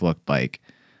stuff looked like.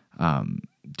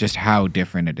 Just how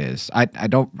different it is. I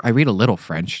read a little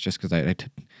French just because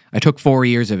I took 4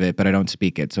 years of it, but I don't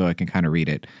speak it, so I can kind of read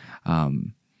it.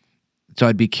 So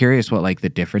I'd be curious what like the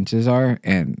differences are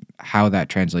and how that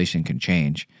translation can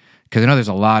change. Because I know there's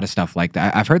a lot of stuff like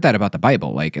that. I've heard that about the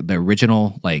Bible, like the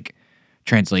original like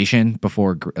translation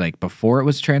before it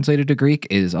was translated to Greek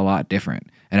is a lot different.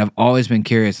 And I've always been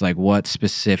curious, like what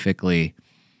specifically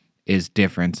is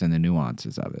difference in the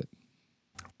nuances of it.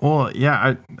 well,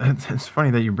 yeah, it's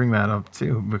funny that you bring that up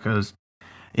too, because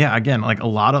yeah, again, like a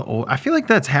lot of I feel like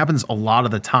that happens a lot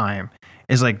of the time.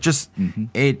 Is like just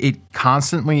it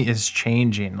constantly is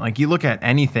changing. Like you look at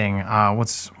anything,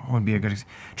 what would be a good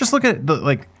just look at the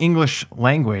like English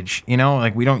language, you know,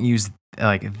 like we don't use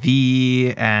like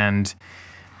the and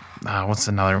what's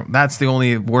another? That's the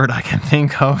only word I can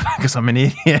think of because I'm an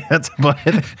idiot. But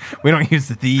we don't use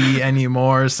the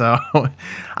anymore, so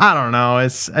I don't know.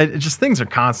 It just things are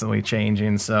constantly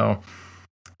changing. So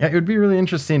yeah, it would be really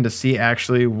interesting to see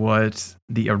actually what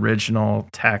the original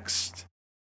text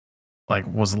like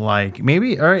was like.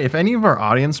 Maybe all right, if any of our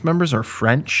audience members are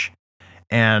French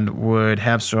and would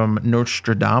have some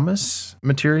Nostradamus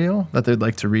material that they'd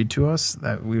like to read to us,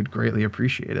 that we would greatly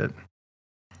appreciate it.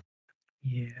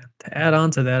 Yeah. To add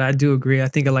on to that, I do agree. I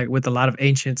think like with a lot of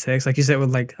ancient texts, like you said,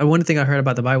 with like one thing I heard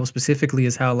about the Bible specifically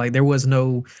is how like there was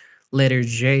no letter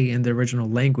J in the original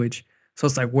language. So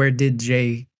it's like, where did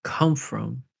J come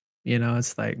from? You know,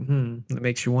 it's like, it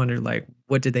makes you wonder, like,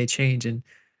 what did they change and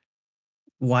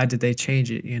why did they change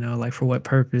it? You know, like for what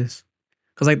purpose?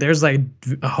 Because like there's like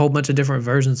a whole bunch of different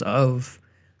versions of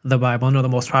the Bible. I know the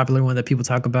most popular one that people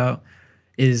talk about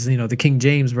is the King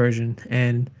James version,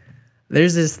 and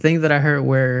there's this thing that I heard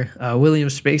where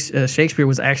Shakespeare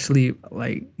was actually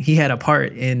like he had a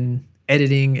part in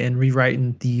editing and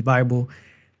rewriting the Bible.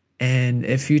 And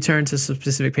if you turn to some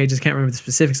specific pages, can't remember the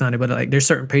specifics on it, but like there's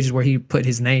certain pages where he put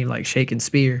his name like Shake and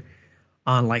Spear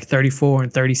on like 34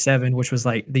 and 37, which was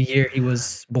like the year he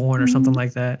was born or something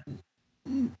like that.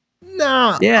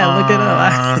 No, Yeah, look it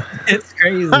up. It's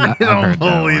crazy. I I've don't heard that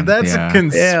believe one, that's a yeah.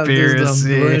 Yeah, because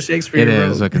conspiracy. William Shakespeare It is wrote a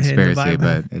in the conspiracy, Bible.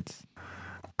 but it's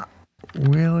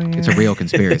William a real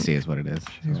conspiracy, is what it is.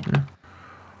 Shakespeare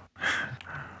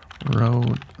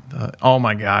wrote the. Oh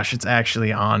my gosh, it's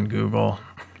actually on Google.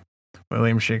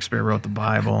 William Shakespeare wrote the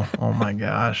Bible. Oh my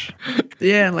gosh.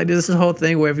 Yeah, and like there's this whole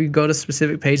thing where if you go to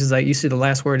specific pages, like you see the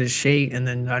last word is shake, and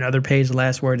then another page, the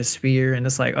last word is spear, and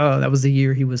it's like, oh, that was the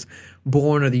year he was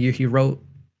born or the year he wrote,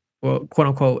 well, quote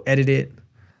unquote, edited.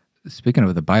 Speaking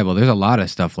of the Bible, there's a lot of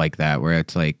stuff like that where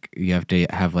it's like you have to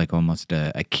have like almost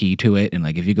a key to it. And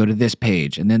like if you go to this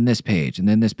page and then this page and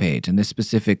then this page and this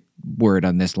specific word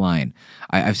on this line,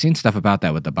 I've seen stuff about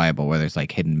that with the Bible where there's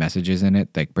like hidden messages in it,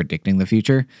 like predicting the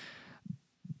future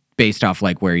based off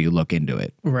like where you look into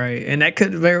it. Right. And that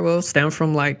could very well stem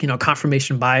from like,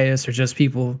 confirmation bias or just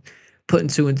people putting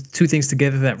two things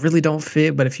together that really don't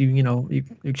fit. But if you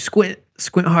squint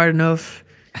hard enough,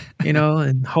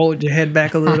 and hold your head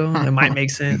back a little, it might make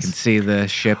You can sense. see the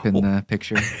ship in the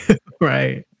picture.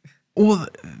 Right. Well,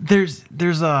 there's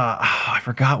I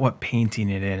forgot what painting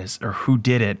it is or who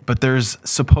did it, but there's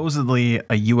supposedly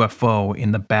a UFO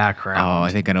in the background. Oh,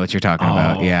 I think I know what you're talking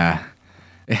about. Yeah.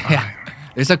 Yeah.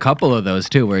 There's a couple of those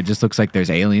too where it just looks like there's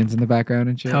aliens in the background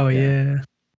and shit. Oh yeah.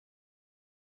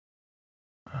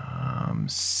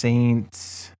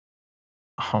 Saint.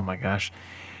 Oh my gosh.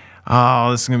 Oh,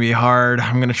 this is gonna be hard.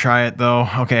 I'm gonna try it though.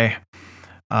 Okay.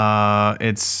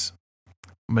 It's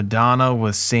Madonna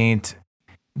with Saint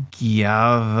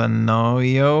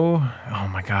Giovannoio. Oh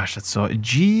my gosh, that's so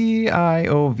Giovannino.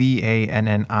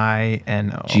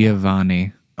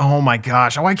 Giovanni. Oh my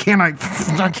gosh, why can't I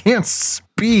can't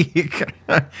speak.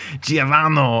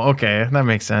 Giovanno. Okay, that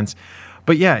makes sense.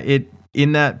 But yeah,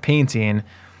 in that painting,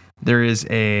 there is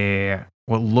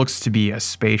what looks to be a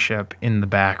spaceship in the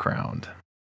background.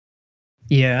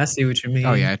 Yeah, I see what you mean.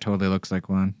 Oh yeah, it totally looks like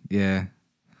one. Yeah.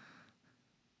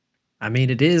 I mean,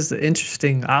 it is an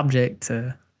interesting object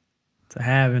to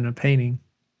have in a painting.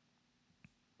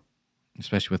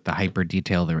 Especially with the hyper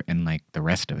detail there and like the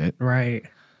rest of it. Right.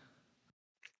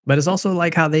 But it's also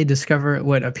like how they discover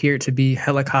what appeared to be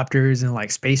helicopters and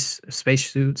like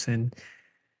spacesuits and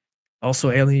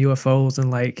also alien UFOs and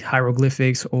like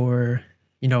hieroglyphics or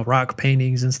rock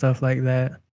paintings and stuff like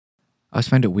that. I always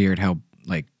find it weird how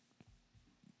like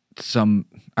some,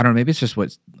 I don't know, maybe it's just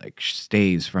what like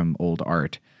stays from old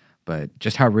art, but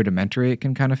just how rudimentary it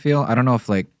can kind of feel. I don't know if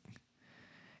like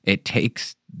it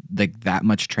takes like that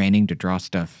much training to draw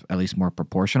stuff at least more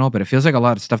proportional, but it feels like a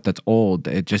lot of stuff that's old,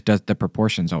 it just does, the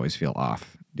proportions always feel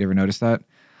off. Do you ever notice that?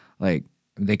 Like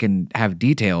they can have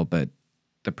detail, but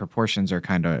the proportions are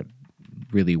kind of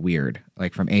really weird,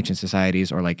 like from ancient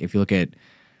societies, or like if you look at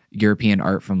European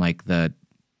art from like the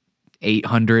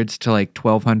 800s to like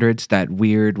 1200s, that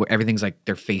weird where everything's like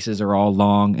their faces are all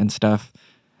long and stuff.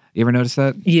 You ever notice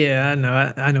that? Yeah, I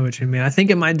know. I know what you mean. I think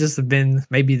it might just have been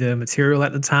maybe the material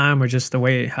at the time, or just the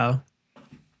way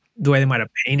they might have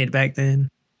painted back then.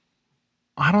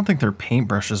 I don't think their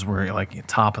paintbrushes were like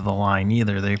top of the line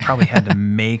either. They probably had to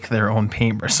make their own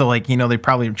paintbrush. So like, they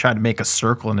probably tried to make a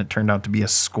circle and it turned out to be a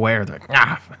square. They're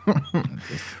like,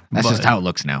 That's just how it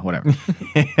looks now. Whatever.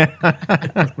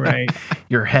 Right.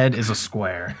 Your head is a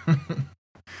square.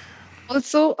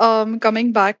 Also,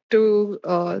 coming back to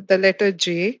the letter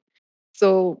J,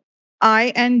 so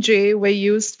I and J were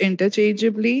used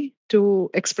interchangeably to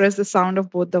express the sound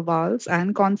of both the vowels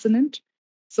and consonant.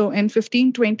 So in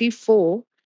 1524,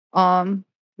 um,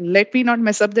 let me not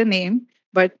mess up the name,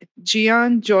 but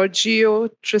Gian Giorgio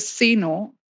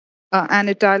Trissino, an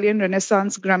Italian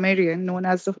Renaissance grammarian known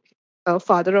as the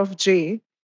father of J,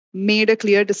 made a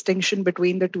clear distinction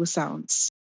between the two sounds.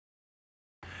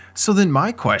 So then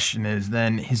my question is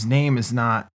then his name is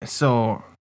not, so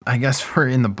I guess for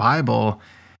in the Bible,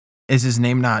 is his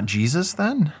name not Jesus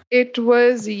then? It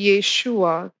was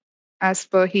Yeshua, as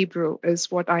per Hebrew,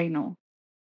 is what I know.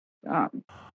 Um,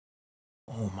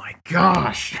 Oh my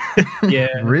gosh. Yeah.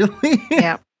 Really?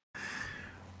 yeah.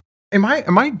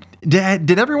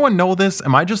 Did everyone know this?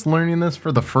 Am I just learning this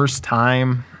for the first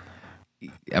time?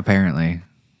 Apparently.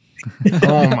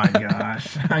 Oh my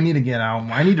gosh. I need to get out.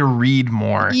 I need to read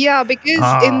more. Yeah,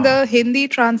 because in the Hindi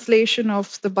translation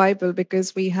of the Bible,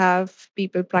 because we have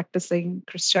people practicing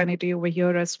Christianity over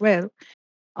here as well,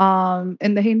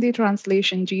 in the Hindi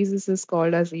translation, Jesus is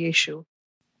called as Yeshu.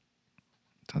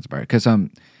 Sounds about right. Because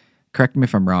correct me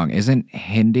if I'm wrong. Isn't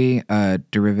Hindi a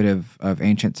derivative of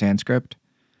ancient Sanskrit?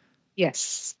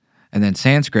 Yes. And then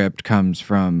Sanskrit comes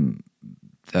from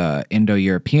the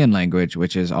Indo-European language,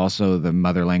 which is also the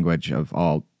mother language of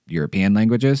all European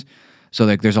languages. So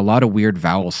like, there's a lot of weird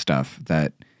vowel stuff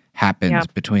that happens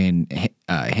between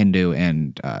Hindu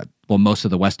and most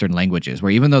of the Western languages,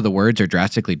 where even though the words are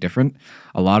drastically different,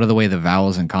 a lot of the way the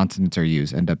vowels and consonants are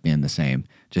used end up being the same,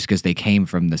 just because they came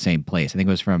from the same place. I think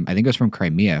it was from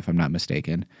Crimea, if I'm not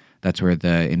mistaken. That's where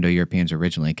the Indo-Europeans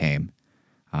originally came.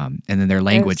 And then their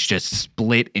language just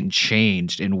split and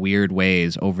changed in weird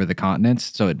ways over the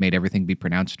continents, so it made everything be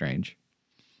pronounced strange.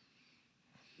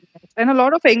 And a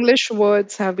lot of English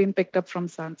words have been picked up from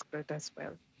Sanskrit as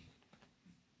well.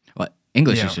 Well,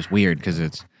 English is just weird because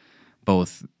it's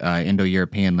both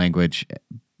Indo-European language,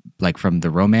 like from the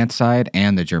Romance side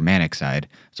and the Germanic side.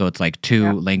 So it's like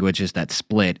two languages that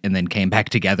split and then came back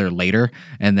together later,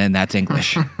 and then that's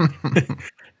English.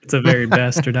 It's a very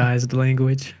bastardized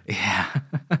language. Yeah.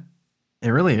 It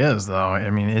really is, though.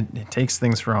 I mean, it takes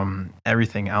things from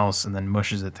everything else and then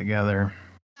mushes it together.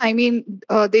 I mean,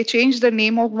 they changed the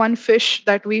name of one fish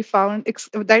that we find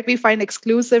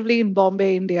exclusively in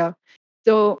Bombay, India.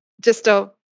 So just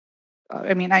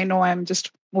I know I'm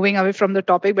just moving away from the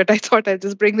topic, but I thought I'd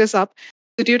just bring this up.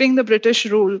 So during the British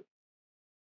rule,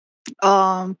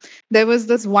 there was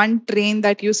this one train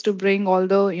that used to bring all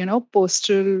the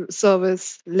postal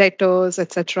service letters,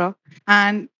 etc.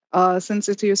 And since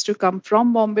it used to come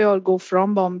from Bombay or go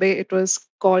from Bombay, it was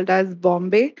called as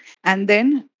Bombay, and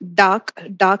then dak,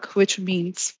 which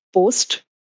means post.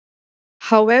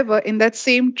 However, in that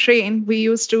same train, we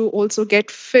used to also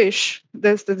get fish.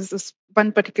 There's this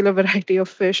one particular variety of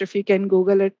fish. If you can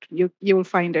Google it, you will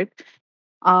find it.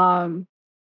 Um,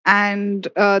 and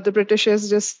the Britishers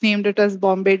just named it as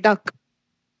Bombay duck.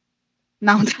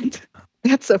 Now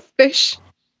that's a fish,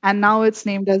 and now it's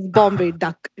named as Bombay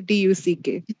duck,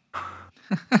 DUCK.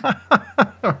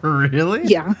 Really?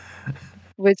 Yeah,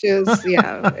 which is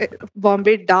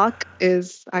Bombay duck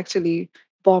is actually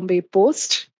Bombay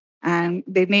Post, and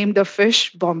they named the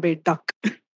fish Bombay duck.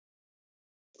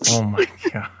 Oh my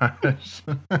gosh.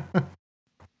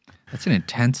 That's an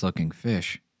intense looking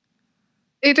fish.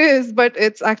 It is, but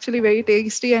it's actually very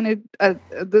tasty, and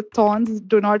the thorns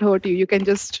do not hurt you. You can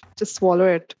just swallow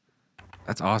it.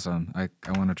 That's awesome. I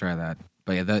want to try that.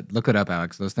 But yeah, look it up,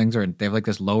 Alex. Those things they have like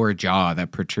this lower jaw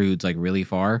that protrudes like really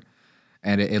far,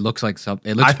 and it looks like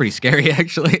it looks pretty scary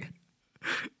actually.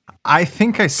 I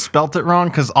think I spelt it wrong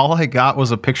because all I got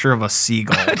was a picture of a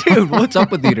seagull. Dude, what's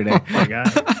up with you today? Oh my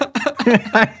God.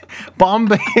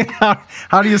 Bombay.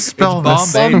 How do you spell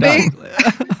this? Bombay.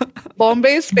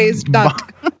 Bombay space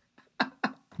duck.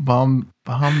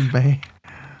 Bombay.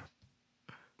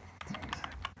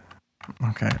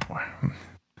 Okay.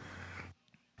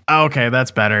 Okay,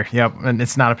 that's better. Yep, and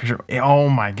it's not a picture. Oh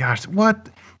my gosh, what?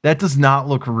 That does not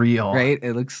look real. Right?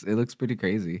 It looks pretty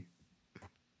crazy.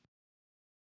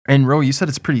 And Ro, you said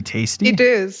it's pretty tasty. It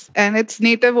is, and it's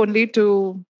native only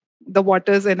to the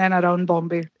waters in and around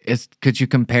Bombay. Could you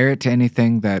compare it to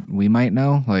anything that we might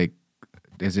know? Like,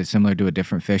 is it similar to a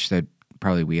different fish that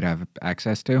probably we'd have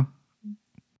access to?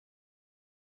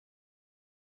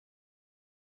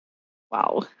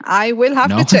 Wow, I will have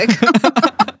No? to check.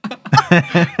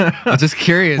 I'm just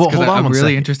curious Well, because hold on I'm one really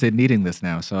second. interested in eating this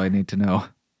now, so I need to know.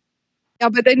 Yeah,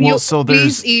 but then Well, you so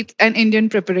please there's- eat an Indian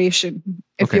preparation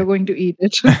if Okay. you're going to eat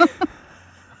it.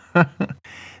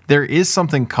 There is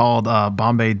something called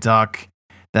Bombay duck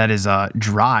that is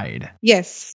dried.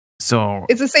 Yes, So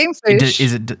it's the same fish.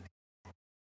 is it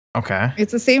okay?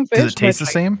 It's the same fish. Does it taste but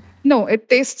the same? No, it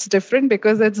tastes different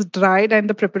because it's dried and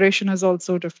the preparation is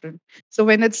also different. So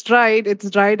when it's dried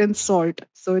in salt.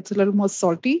 So it's a little more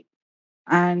salty,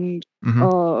 and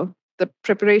Mhm. the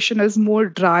preparation is more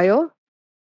drier.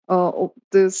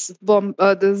 This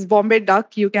Bombay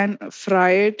duck, you can fry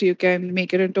it, you can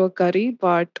make it into a curry,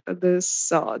 but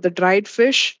the dried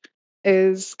fish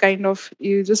is kind of,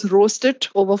 you just roast it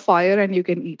over fire and you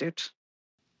can eat it.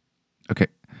 Okay.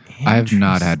 I have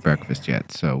not had breakfast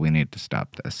yet, so we need to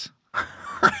stop this.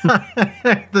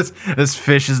 this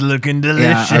fish is looking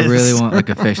delicious. Yeah, I really want like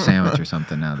a fish sandwich or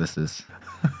something now. This is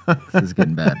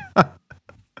getting bad.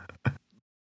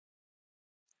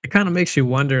 It kind of makes you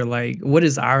wonder, like, what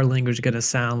is our language going to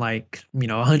sound like,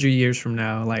 100 years from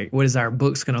now? Like, what is our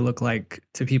books going to look like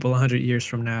to people 100 years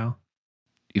from now?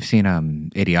 You've seen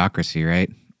Idiocracy, right?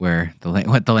 Where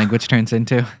what the language turns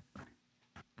into?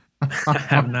 I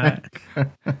have not.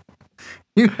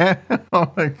 You have,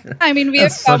 oh my God. I mean, we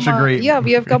That's have come such a great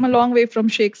we have come a long way from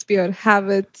Shakespeare. Have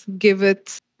it, give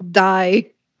it,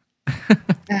 die.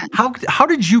 How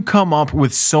did you come up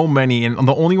with so many? And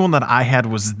the only one that I had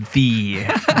was the.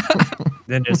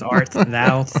 Then there's art,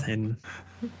 thou, and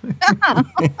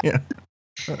Yeah.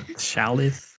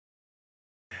 shalleth.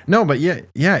 No, but yeah,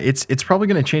 it's probably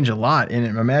going to change a lot. And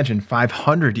imagine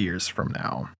 500 years from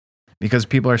now, because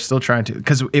people are still trying to.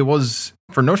 Because it was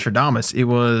for Nostradamus, it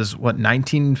was what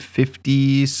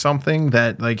 1950 something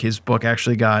that like his book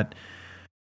actually got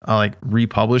like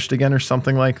republished again or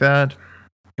something like that.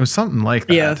 It was something like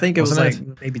that. Yeah, I think it was wasn't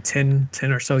like maybe 10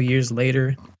 or so years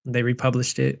later they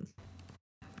republished it.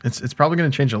 It's probably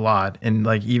going to change a lot. And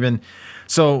like even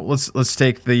so, let's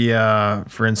take the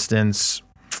for instance,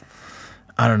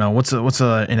 I don't know what's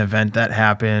an event that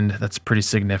happened that's pretty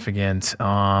significant.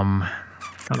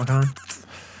 Comic-Con?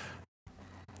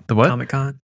 The what?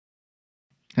 Comic-Con?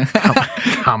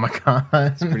 Comic-Con.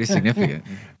 It's pretty significant.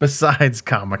 Besides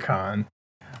Comic-Con.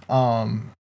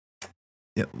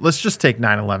 Yeah, let's just take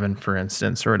 9/11 for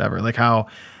instance or whatever. Like how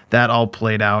that all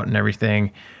played out and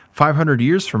everything. 500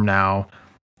 years from now,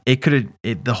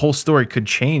 the whole story could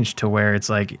change to where it's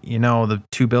like, the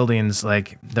two buildings,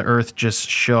 like the earth just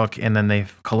shook and then they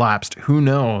collapsed. Who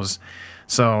knows?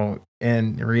 So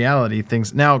in reality,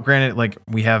 things now, granted, like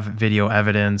we have video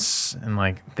evidence and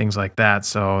like things like that,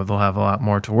 so they'll have a lot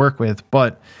more to work with.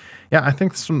 But yeah, I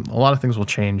think a lot of things will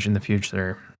change in the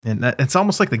future. And it's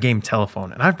almost like the game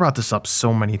Telephone. And I've brought this up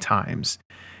so many times,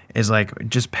 is like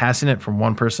just passing it from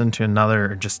one person to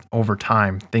another, just over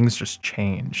time, things just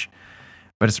change.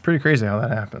 But it's pretty crazy how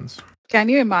that happens. Can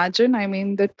you imagine? I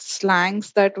mean, the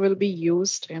slangs that will be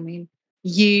used. I mean,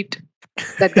 yeet,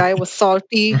 that guy was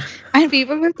salty. And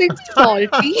people will think salty.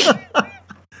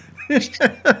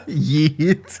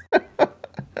 Yeet.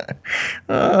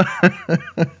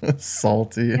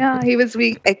 Salty. Yeah, he was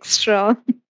being extra.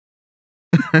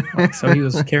 So he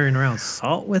was carrying around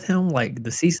salt with him, like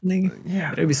the seasoning?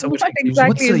 Yeah. There'd be so much What confusion.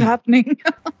 exactly is a- happening?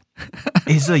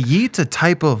 Is a yeet a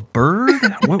type of bird?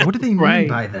 What do they mean Right.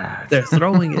 by that? They're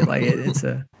throwing it like it's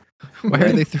a Why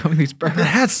are they throwing these birds? That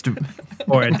has to.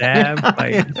 or a dab,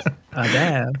 like a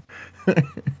dab.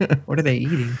 What are they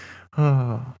eating?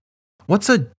 Oh. What's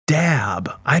a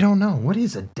dab? I don't know. What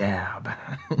is a dab?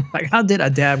 Like, how did a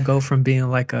dab go from being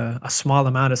like a small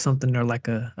amount of something or like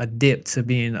a dip to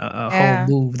being a Yeah.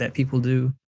 whole move that people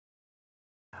do?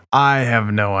 I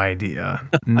have no idea.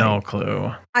 No Like-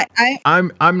 clue. I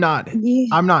I'm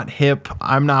not hip.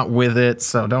 I'm not with it,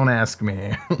 so don't ask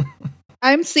me.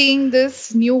 I'm seeing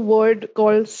this new word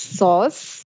called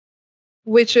sauce,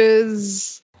 which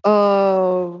is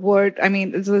a word. I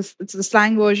mean, it's a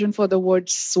slang version for the word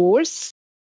source.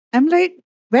 I'm like,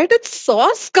 Where did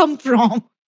sauce come from?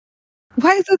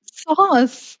 Why is it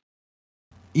sauce?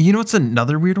 You know what's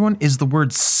another weird one? Is the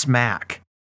word smack.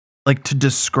 Like to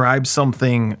describe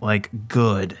something like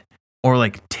good or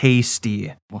like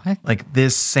tasty. What? Like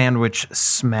this sandwich I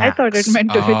smacks. thought it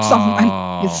meant to hit someone. You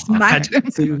Oh, smacked him. I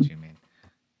see what you mean.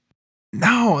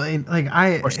 No,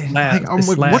 Or slabs. I'm It's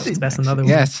like, what? slabs. That's another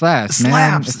Yeah, one. slaps,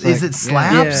 man. Slaps. It's Is like- it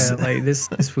slaps? Yeah, like this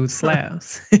food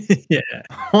slabs. Yeah.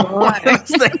 What does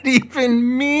that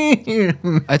even mean?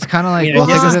 It's kind of like Yeah, well,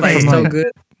 yeah, think it's of it like from so like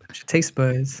good. Your taste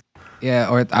buds. yeah,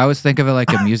 or I always think of it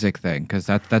like a music thing because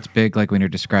that's big. Like when you're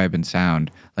describing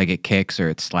sound, like it kicks or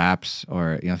it slaps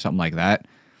or something like that,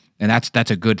 and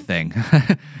that's a good thing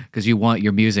because you want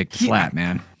your music to slap,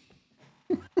 man.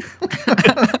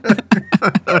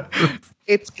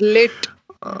 It's lit.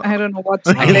 I don't know what's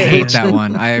I lit. hate that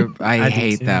one. I I do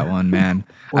hate too. that one, man.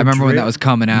 Or I remember when that drip. was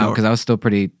coming out No. because I was still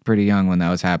pretty young when that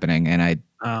was happening, and I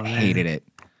Oh, man. hated it.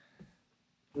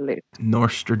 Lit.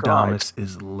 Nostradamus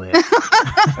is lit.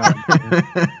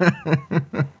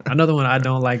 Another one I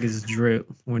don't like is drip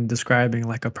when describing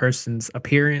like a person's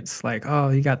appearance. Like, oh,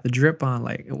 you got the drip on.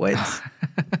 Like, what?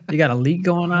 You got a leak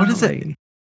going on? What is it? Like,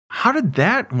 How did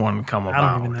that one come about?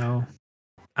 I don't even know.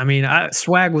 I mean,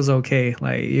 swag was okay.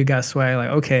 Like, you got swag. Like,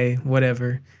 okay,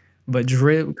 whatever. But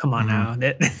drip, come on Mhm. now.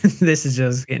 That this is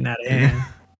just getting out of hand.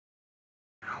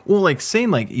 Well, like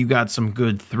saying like you got some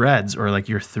good threads or like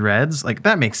your threads, like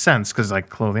that makes sense because like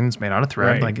clothing's made out of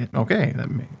thread. Right. Like okay,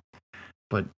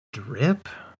 but drip,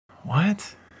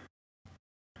 what?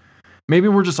 Maybe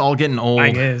we're just all getting old.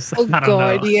 I guess. Oh I don't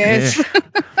God, know. yes.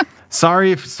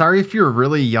 Sorry if you're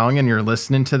really young and you're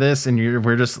listening to this and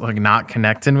we're just like not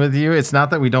connecting with you. It's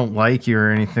not that we don't like you or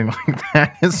anything like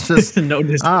that. It's just No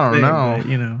disrespect, I don't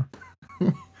know.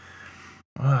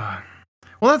 but,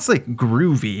 Well, that's like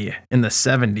groovy in the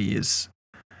 70s.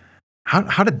 How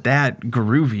did that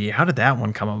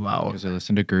one come about? Because I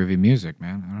listen to groovy music,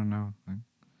 man. I don't know.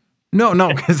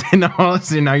 No, because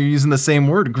now you're using the same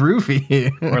word,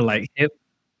 groovy. or like hip.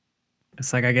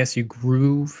 It's like I guess you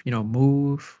groove,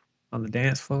 move on the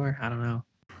dance floor. I don't know.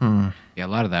 Yeah, a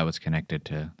lot of that was connected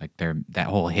to like that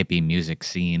whole hippie music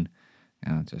scene.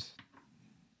 Just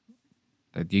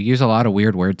you use a lot of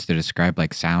weird words to describe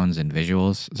like sounds and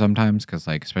visuals sometimes because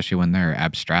like especially when they're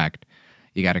abstract,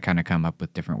 you got to kind of come up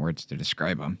with different words to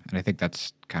describe them. And I think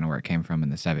that's kind of where it came from in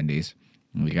the 70s.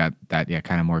 We got that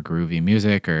kind of more groovy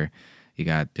music, or you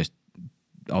got just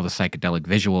all the psychedelic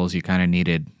visuals. You kind of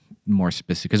needed more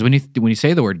specific because when you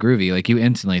say the word groovy, like you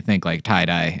instantly think like tie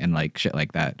dye and like shit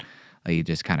like that. Like you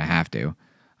just kind of have to.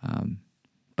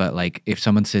 But like if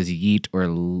someone says yeet or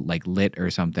like lit or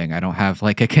something, I don't have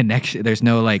like a connection. There's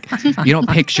no like you don't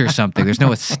picture something. There's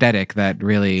no aesthetic that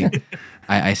really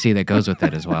I see that goes with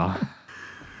it as well.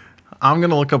 I'm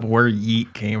gonna look up where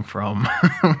yeet came from.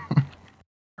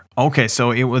 Okay,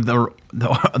 so it was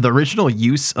the original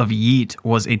use of yeet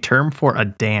was a term for a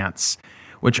dance,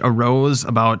 which arose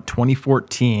about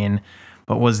 2014,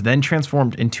 but was then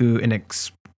transformed into an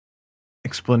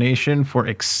explanation for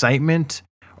excitement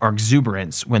or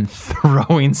exuberance when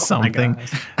throwing something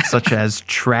gosh. such as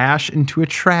trash into a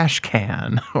trash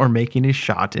can or making a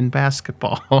shot in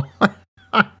basketball.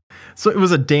 So it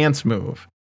was a dance move,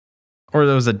 or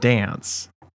there was a dance.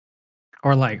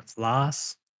 Or like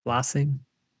flossing.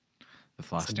 The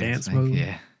floss It's a dance dance thing, move.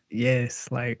 yeah. Yes,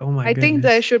 like oh my I goodness. think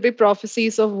there should be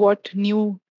prophecies of what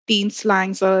new teen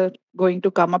slangs are going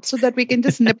to come up so that we can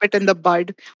just nip it in the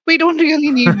bud. We don't really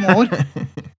need more.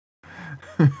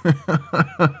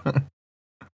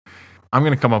 I'm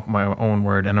going to come up with my own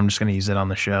word and I'm just going to use it on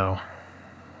the show.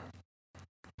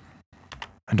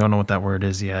 I don't know what that word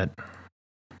is yet.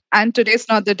 And today's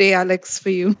not the day, Alex, for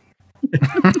you.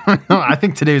 No, I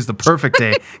think today is the perfect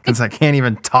day because I can't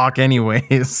even talk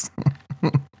anyways. I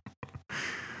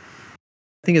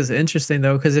think it's interesting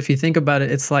though, because if you think about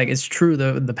it, it's like it's true.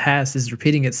 The past is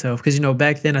repeating itself. Because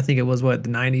back then I think it was what the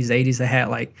 90s, 80s. They had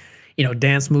like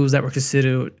dance moves that were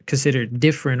considered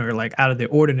different or like out of the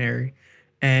ordinary,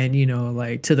 and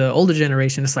like to the older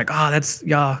generation, it's like oh that's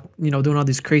y'all doing all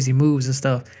these crazy moves and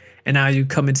stuff. And now you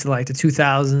come into like the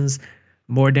 2000s,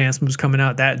 more dance moves coming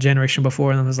out. That generation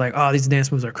before them was like oh these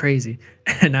dance moves are crazy,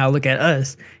 and now look at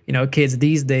us. Kids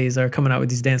these days are coming out with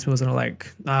these dance moves and are like,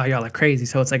 oh, y'all are crazy.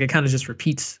 So it's like it kind of just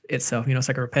repeats itself. It's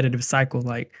like a repetitive cycle.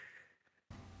 Like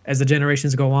as the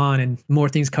generations go on and more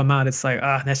things come out, it's like,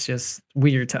 that's just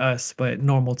weird to us, but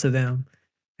normal to them.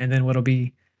 And then what'll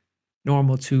be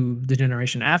normal to the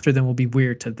generation after them will be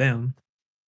weird to them.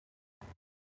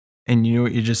 And you know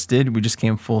what you just did? We just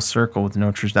came full circle with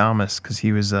Nostradamus because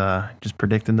he was just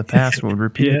predicting the past would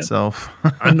repeat Yeah. itself.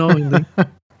 Unknowingly.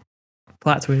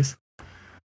 Plot twist.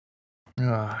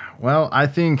 Well, I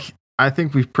think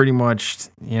we've pretty much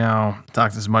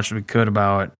talked as much as we could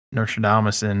about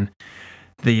Nostradamus and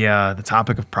the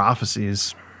topic of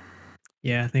prophecies.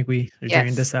 Yeah, I think we drained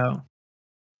Yes. this out.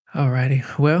 Alrighty.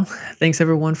 Well, thanks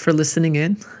everyone for listening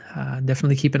in.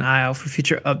 Definitely keep an eye out for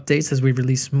future updates as we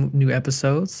release new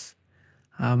episodes.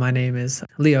 My name is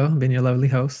Leo. I've been your lovely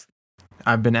host.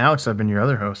 I've been Alex. I've been your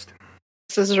other host.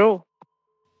 This is Ro.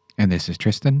 And this is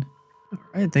Tristan. All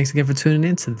right. Thanks again for tuning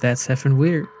in to That's Effin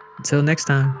Weird. Until next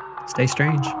time, stay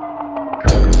strange.